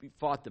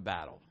fought the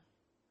battle.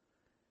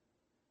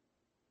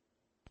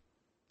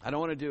 I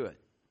don't want to do it.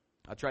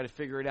 I try to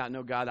figure it out.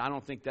 No, God, I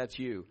don't think that's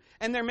you.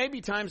 And there may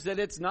be times that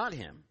it's not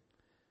him.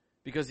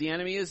 Because the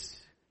enemy is,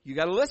 you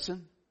got to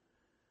listen.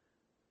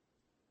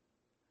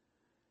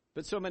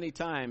 But so many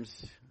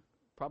times,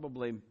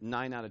 probably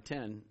 9 out of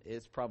 10,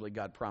 it's probably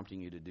God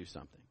prompting you to do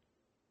something.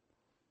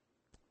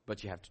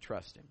 But you have to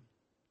trust him.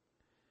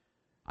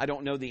 I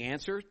don't know the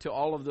answer to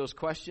all of those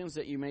questions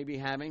that you may be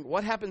having.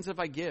 What happens if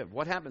I give?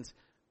 What happens?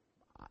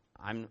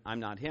 I'm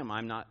not him.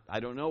 I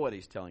don't know what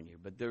he's telling you.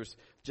 But there's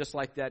just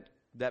like that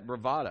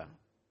bravado.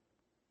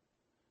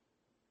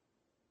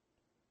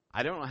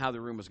 I don't know how the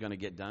room was going to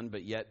get done,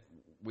 but yet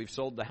we've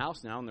sold the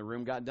house now and the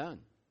room got done.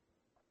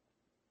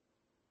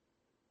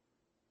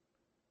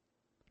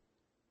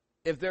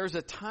 If there's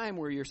a time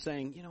where you're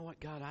saying, you know what,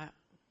 God, I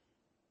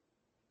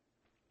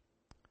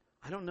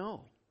don't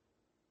know.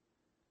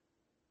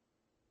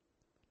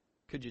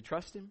 Could you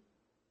trust him?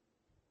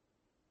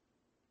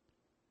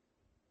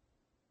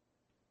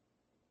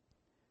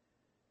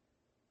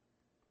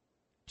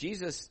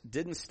 Jesus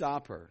didn't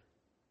stop her.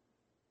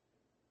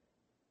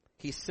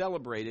 He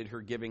celebrated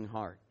her giving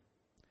heart.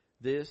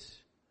 This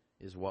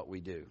is what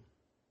we do.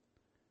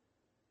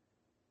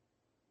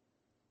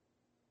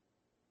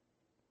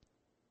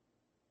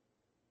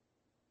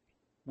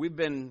 We've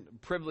been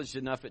privileged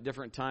enough at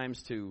different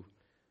times to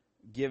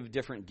give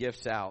different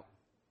gifts out,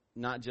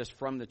 not just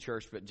from the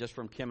church, but just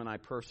from Kim and I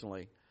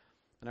personally.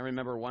 And I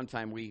remember one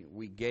time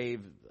we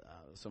gave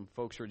some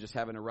folks who were just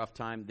having a rough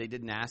time. They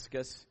didn't ask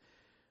us.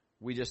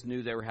 We just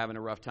knew they were having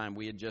a rough time.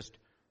 We had just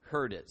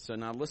heard it. So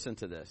now listen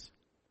to this.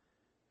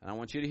 And I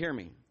want you to hear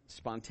me.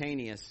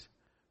 Spontaneous,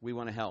 we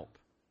want to help.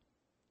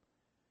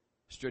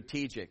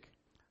 Strategic,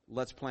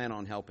 let's plan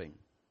on helping.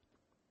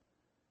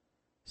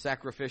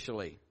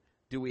 Sacrificially,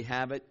 do we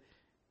have it?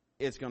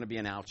 It's going to be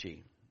an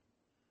ouchie.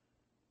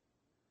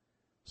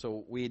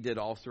 So we did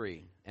all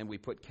 3, and we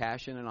put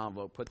cash in an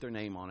envelope, put their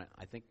name on it.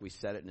 I think we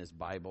set it in his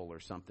Bible or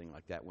something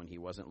like that when he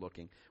wasn't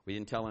looking. We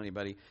didn't tell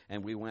anybody,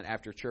 and we went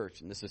after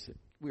church. And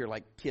we were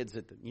like kids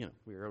at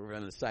we were over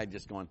on the side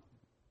just going.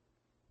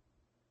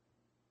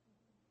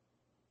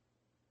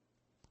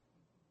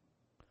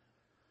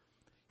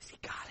 Has he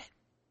got it?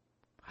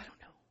 I don't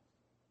know.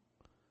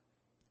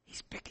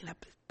 He's picking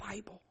up his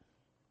Bible.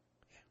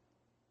 Yeah.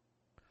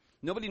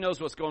 Nobody knows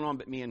what's going on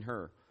but me and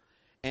her.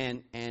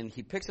 And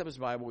he picks up his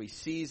Bible. He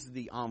sees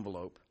the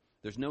envelope.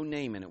 There's no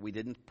name in it. We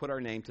didn't put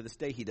our name. To this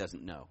day, he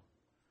doesn't know.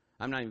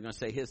 I'm not even going to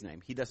say his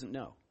name. He doesn't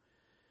know.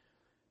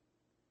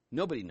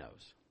 Nobody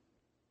knows.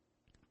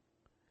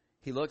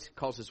 He looks,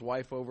 calls his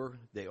wife over.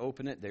 They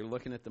open it. They're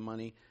looking at the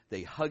money.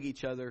 They hug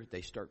each other.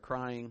 They start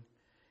crying.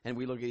 And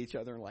we look at each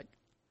other and like,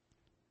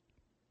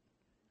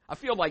 I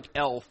feel like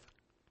Elf.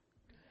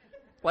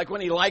 Like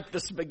when he liked the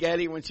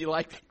spaghetti, when she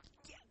liked it.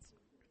 Yes.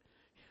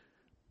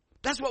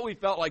 That's what we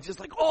felt like. Just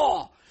like,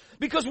 oh.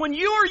 Because when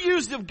you are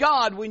used of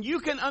God, when you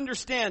can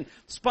understand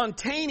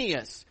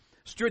spontaneous,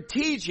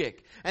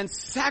 strategic, and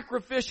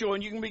sacrificial,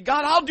 and you can be,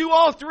 God, I'll do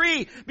all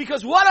 3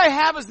 because what I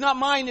have is not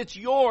mine, it's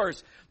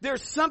yours.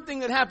 There's something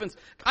that happens.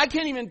 I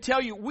can't even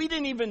tell you, we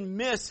didn't even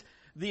miss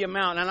the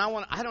amount. And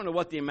I don't know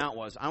what the amount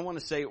was. I want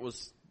to say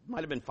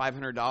might have been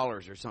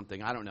 $500 or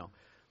something. I don't know.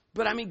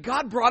 But I mean,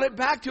 God brought it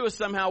back to us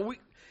somehow.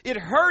 It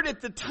hurt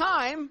at the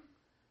time.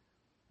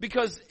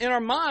 Because in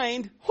our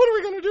mind, what are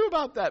we going to do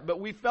about that?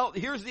 But we felt,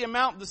 here's the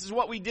amount, this is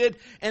what we did.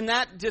 And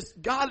that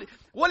just, God,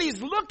 what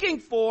he's looking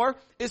for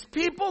is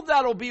people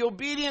that'll be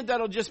obedient,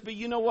 that'll just be,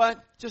 you know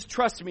what? Just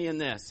trust me in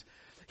this.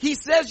 He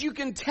says you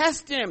can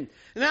test him.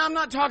 Now I'm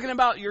not talking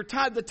about your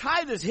tithe. The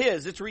tithe is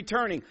his, it's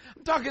returning.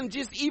 I'm talking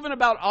just even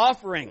about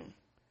offering.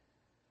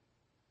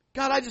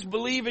 God, I just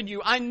believe in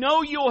you. I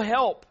know you'll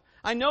help.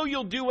 I know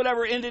you'll do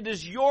whatever, and it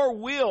is your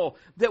will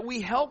that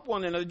we help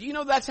one another. Do you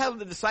know that's how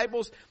the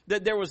disciples,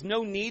 that there was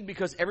no need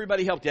because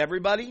everybody helped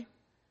everybody?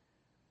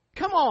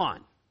 Come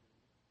on.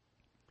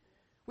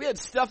 We had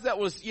stuff that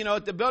was,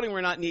 at the building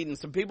we're not needing.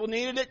 Some people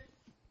needed it.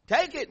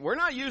 Take it. We're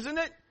not using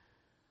it.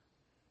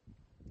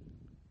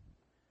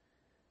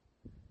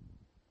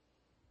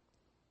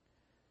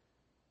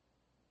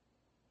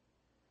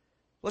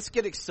 Let's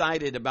get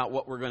excited about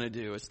what we're going to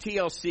do. It's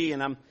TLC,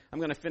 and I'm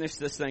going to finish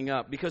this thing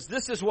up because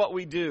this is what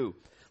we do.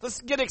 Let's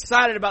get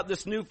excited about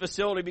this new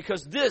facility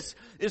because this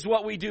is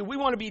what we do. We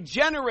want to be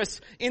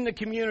generous in the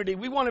community.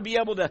 We want to be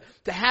able to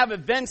have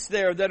events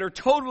there that are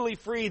totally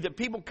free, that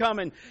people come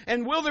and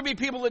will there be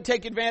people that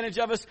take advantage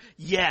of us?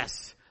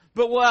 Yes.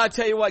 But well, I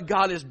tell you what,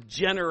 God is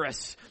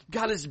generous.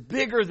 God is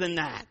bigger than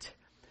that.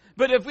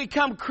 But if we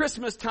come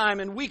Christmas time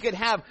and we could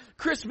have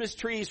Christmas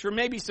trees for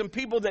maybe some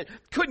people that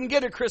couldn't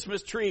get a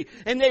Christmas tree,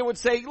 and they would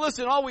say,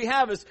 listen, all we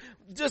have is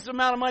just an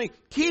amount of money.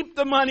 Keep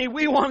the money.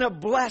 We want to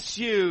bless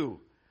you.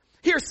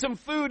 Here's some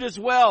food as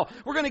well.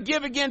 We're going to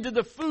give again to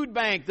the food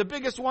bank, the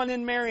biggest one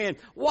in Marion.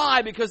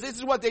 Why? Because this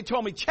is what they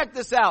told me. Check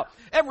this out.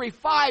 Every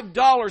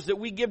 $5 that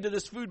we give to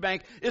this food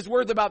bank is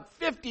worth about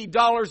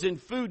 $50 in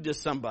food to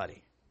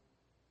somebody.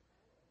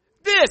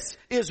 This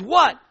is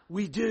what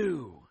we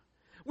do.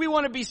 We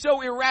want to be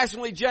so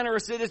irrationally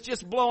generous that it's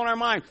just blowing our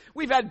mind.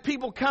 We've had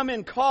people come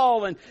and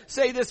call and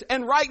say this.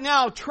 And right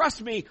now,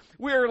 trust me,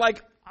 we're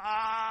like,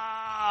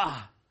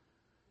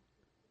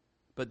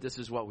 But this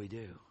is what we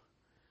do.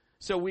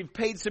 So we've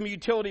paid some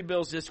utility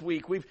bills this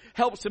week. We've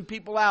helped some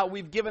people out.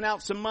 We've given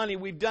out some money.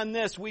 We've done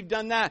this. We've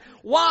done that.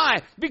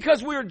 Why?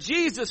 Because we're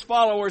Jesus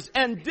followers,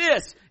 and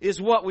this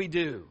is what we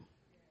do.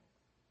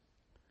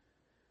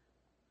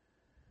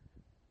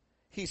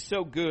 He's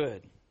so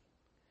good.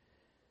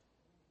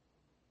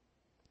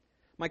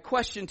 My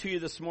question to you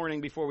this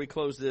morning before we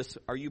close this,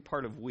 are you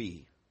part of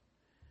we?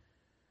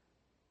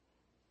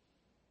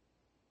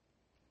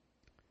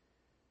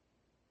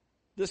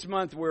 This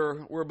month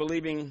we're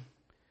believing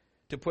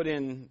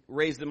to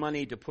raise the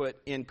money to put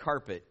in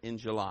carpet in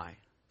July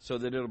so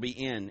that it'll be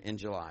in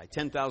July.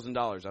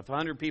 $10,000. If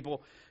 100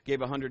 people gave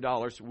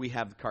 $100, we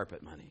have the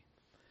carpet money.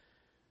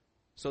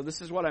 So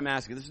this is what I'm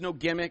asking. This is no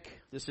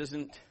gimmick. This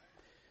isn't,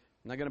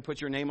 I'm not going to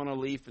put your name on a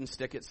leaf and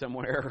stick it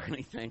somewhere or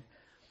anything.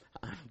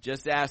 I'm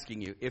just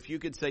asking you, if you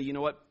could say, you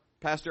know what,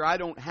 Pastor, I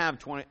don't have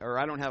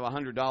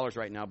 $100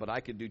 right now, but I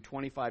could do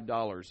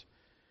 $25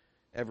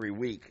 every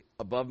week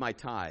above my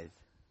tithe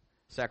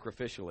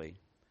sacrificially.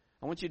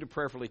 I want you to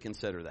prayerfully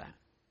consider that.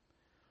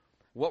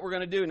 What we're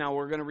going to do now,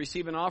 we're going to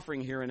receive an offering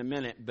here in a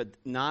minute, but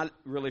not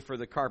really for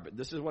the carpet.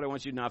 This is what I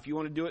want you to know. If you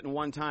want to do it in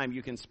one time,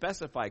 you can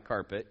specify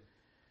carpet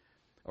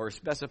or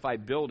specify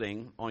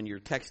building on your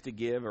text to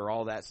give or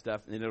all that stuff,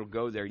 and it'll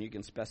go there, and you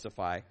can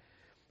specify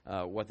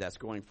what that's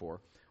going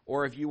for.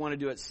 Or if you want to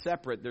do it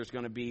separate, there's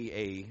going to be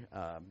a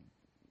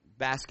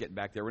basket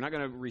back there. We're not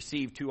going to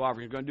receive two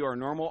offerings. We're going to do our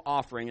normal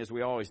offering as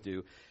we always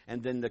do.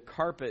 And then the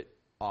carpet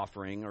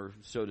offering, or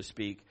so to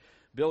speak,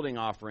 building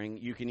offering,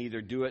 you can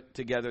either do it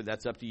together,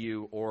 that's up to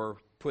you, or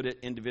put it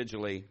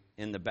individually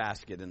in the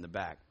basket in the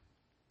back.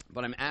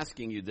 But I'm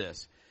asking you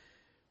this.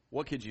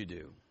 What could you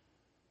do?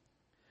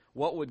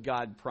 What would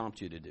God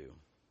prompt you to do?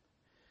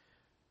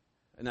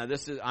 Now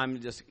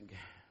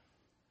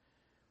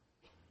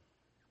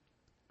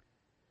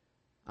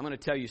I'm going to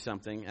tell you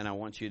something, and I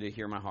want you to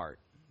hear my heart.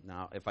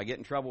 Now, if I get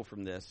in trouble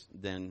from this,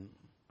 then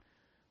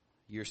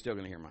you're still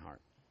going to hear my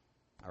heart.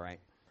 All right?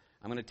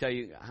 I'm going to tell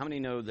you, how many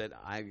know that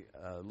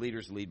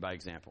leaders lead by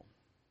example?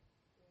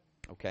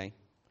 Okay?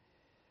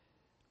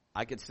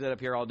 I could sit up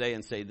here all day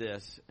and say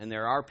this, and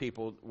there are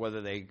people,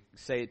 whether they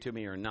say it to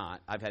me or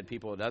not, I've had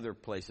people at other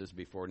places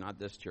before, not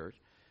this church,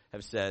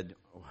 have said,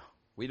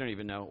 we don't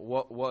even know,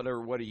 what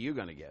are you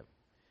going to give?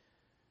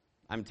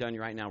 I'm telling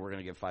you right now, we're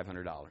going to give $500.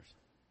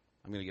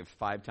 I'm going to give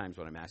 5 times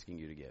what I'm asking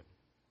you to give.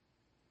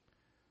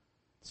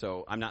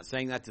 So I'm not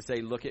saying that to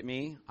say, look at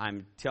me.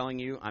 I'm telling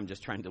you, I'm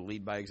just trying to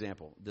lead by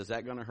example. Does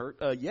that going to hurt?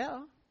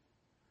 Yeah.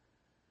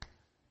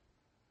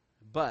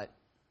 But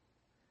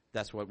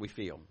that's what we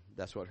feel.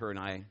 That's what her and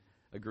I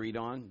agreed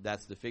on.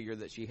 That's the figure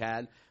that she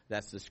had.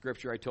 That's the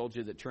scripture I told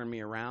you that turned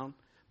me around.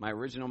 My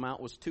original amount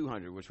was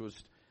 $200, which was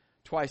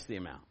twice the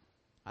amount.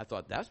 I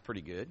thought, that's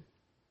pretty good.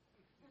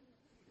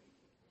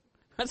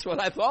 That's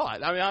what I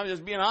thought. I mean, I'm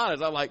just being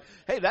honest. I'm like,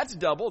 hey, that's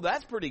double.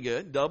 That's pretty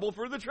good. Double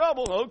for the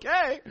trouble.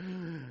 Okay.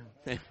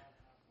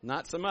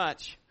 Not so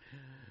much.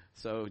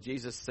 So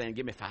Jesus is saying,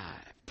 give me 5.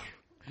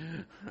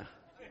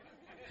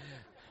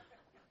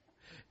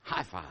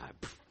 High five.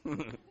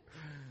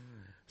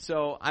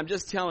 So I'm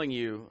just telling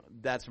you,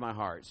 that's my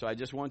heart. So I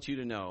just want you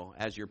to know,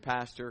 as your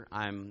pastor,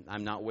 I'm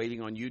not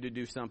waiting on you to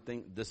do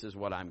something. This is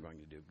what I'm going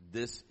to do.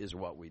 This is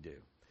what we do.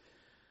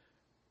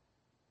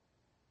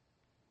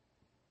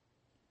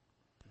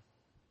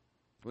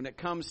 When it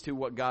comes to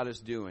what God is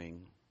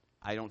doing,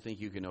 I don't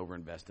think you can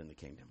overinvest in the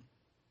kingdom.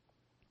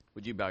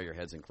 Would you bow your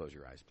heads and close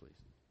your eyes, please?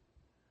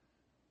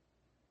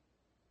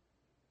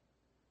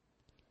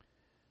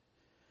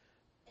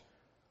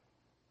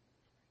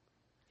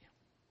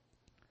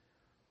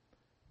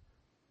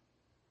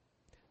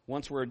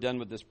 Once we're done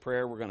with this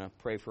prayer, we're going to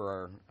pray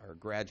for our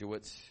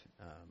graduates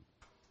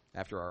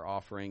after our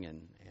offering,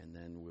 and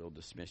then we'll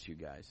dismiss you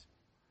guys.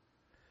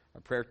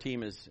 Our prayer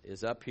team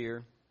is up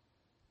here.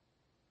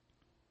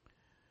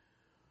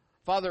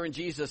 Father, in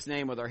Jesus'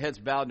 name, with our heads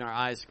bowed and our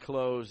eyes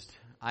closed,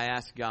 I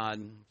ask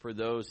God for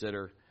those that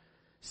are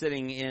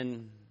sitting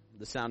in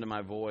the sound of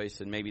my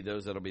voice and maybe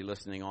those that will be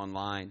listening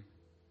online.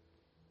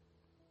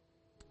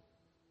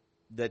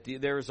 that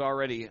there's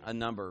already a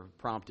number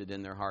prompted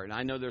in their heart. And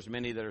I know there's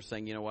many that are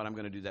saying, you know what, I'm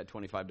going to do that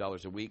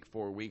 $25 a week,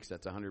 4 weeks,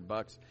 that's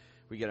 $100.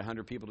 We get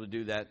 100 people to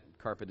do that,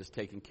 carpet is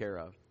taken care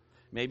of.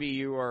 Maybe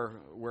you are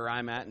where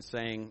I'm at and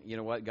saying, you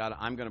know what, God,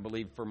 I'm going to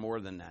believe for more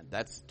than that.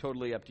 That's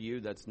totally up to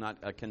you. That's not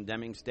a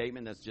condemning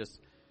statement. That's just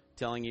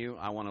telling you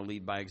I want to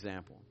lead by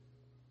example.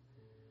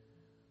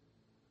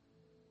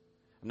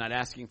 I'm not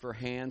asking for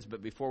hands,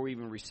 but before we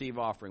even receive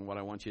offering, what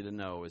I want you to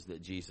know is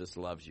that Jesus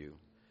loves you.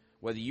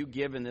 Whether you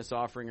give in this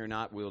offering or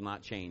not will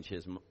not change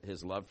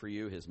his love for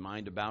you, his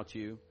mind about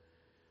you.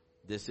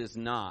 This is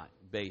not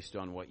based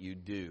on what you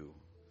do.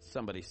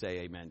 Somebody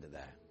say amen to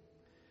that.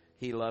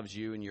 He loves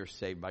you and you're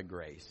saved by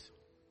grace.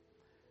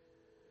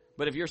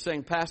 But if you're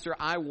saying, Pastor,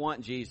 I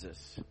want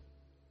Jesus.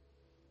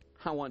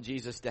 I want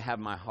Jesus to have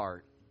my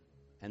heart.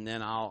 And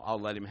then I'll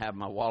let him have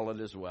my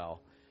wallet as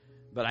well.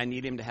 But I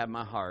need him to have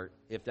my heart.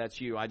 If that's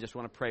you, I just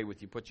want to pray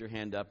with you. Put your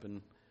hand up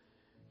and,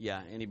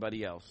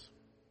 anybody else?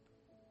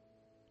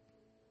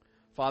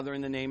 Father,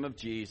 in the name of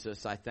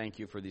Jesus, I thank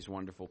you for these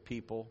wonderful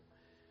people.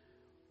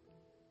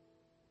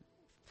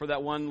 For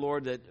that one,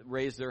 Lord, that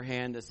raised their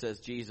hand that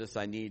says, Jesus,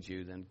 I need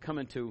you, then come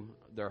into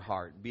their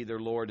heart. Be their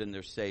Lord and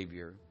their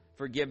Savior.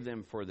 Forgive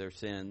them for their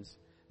sins.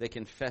 They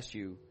confess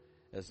you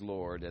as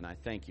Lord, and I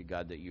thank you,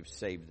 God, that you've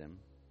saved them.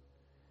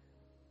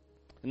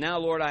 And now,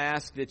 Lord, I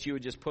ask that you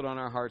would just put on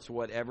our hearts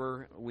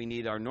whatever we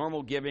need. Our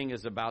normal giving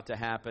is about to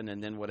happen,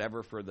 and then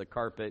whatever for the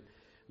carpet.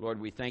 Lord,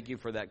 we thank you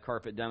for that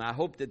carpet done. I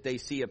hope that they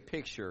see a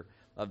picture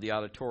of the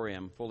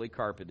auditorium fully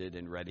carpeted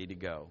and ready to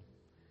go.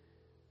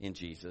 In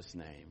Jesus'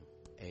 name,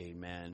 amen.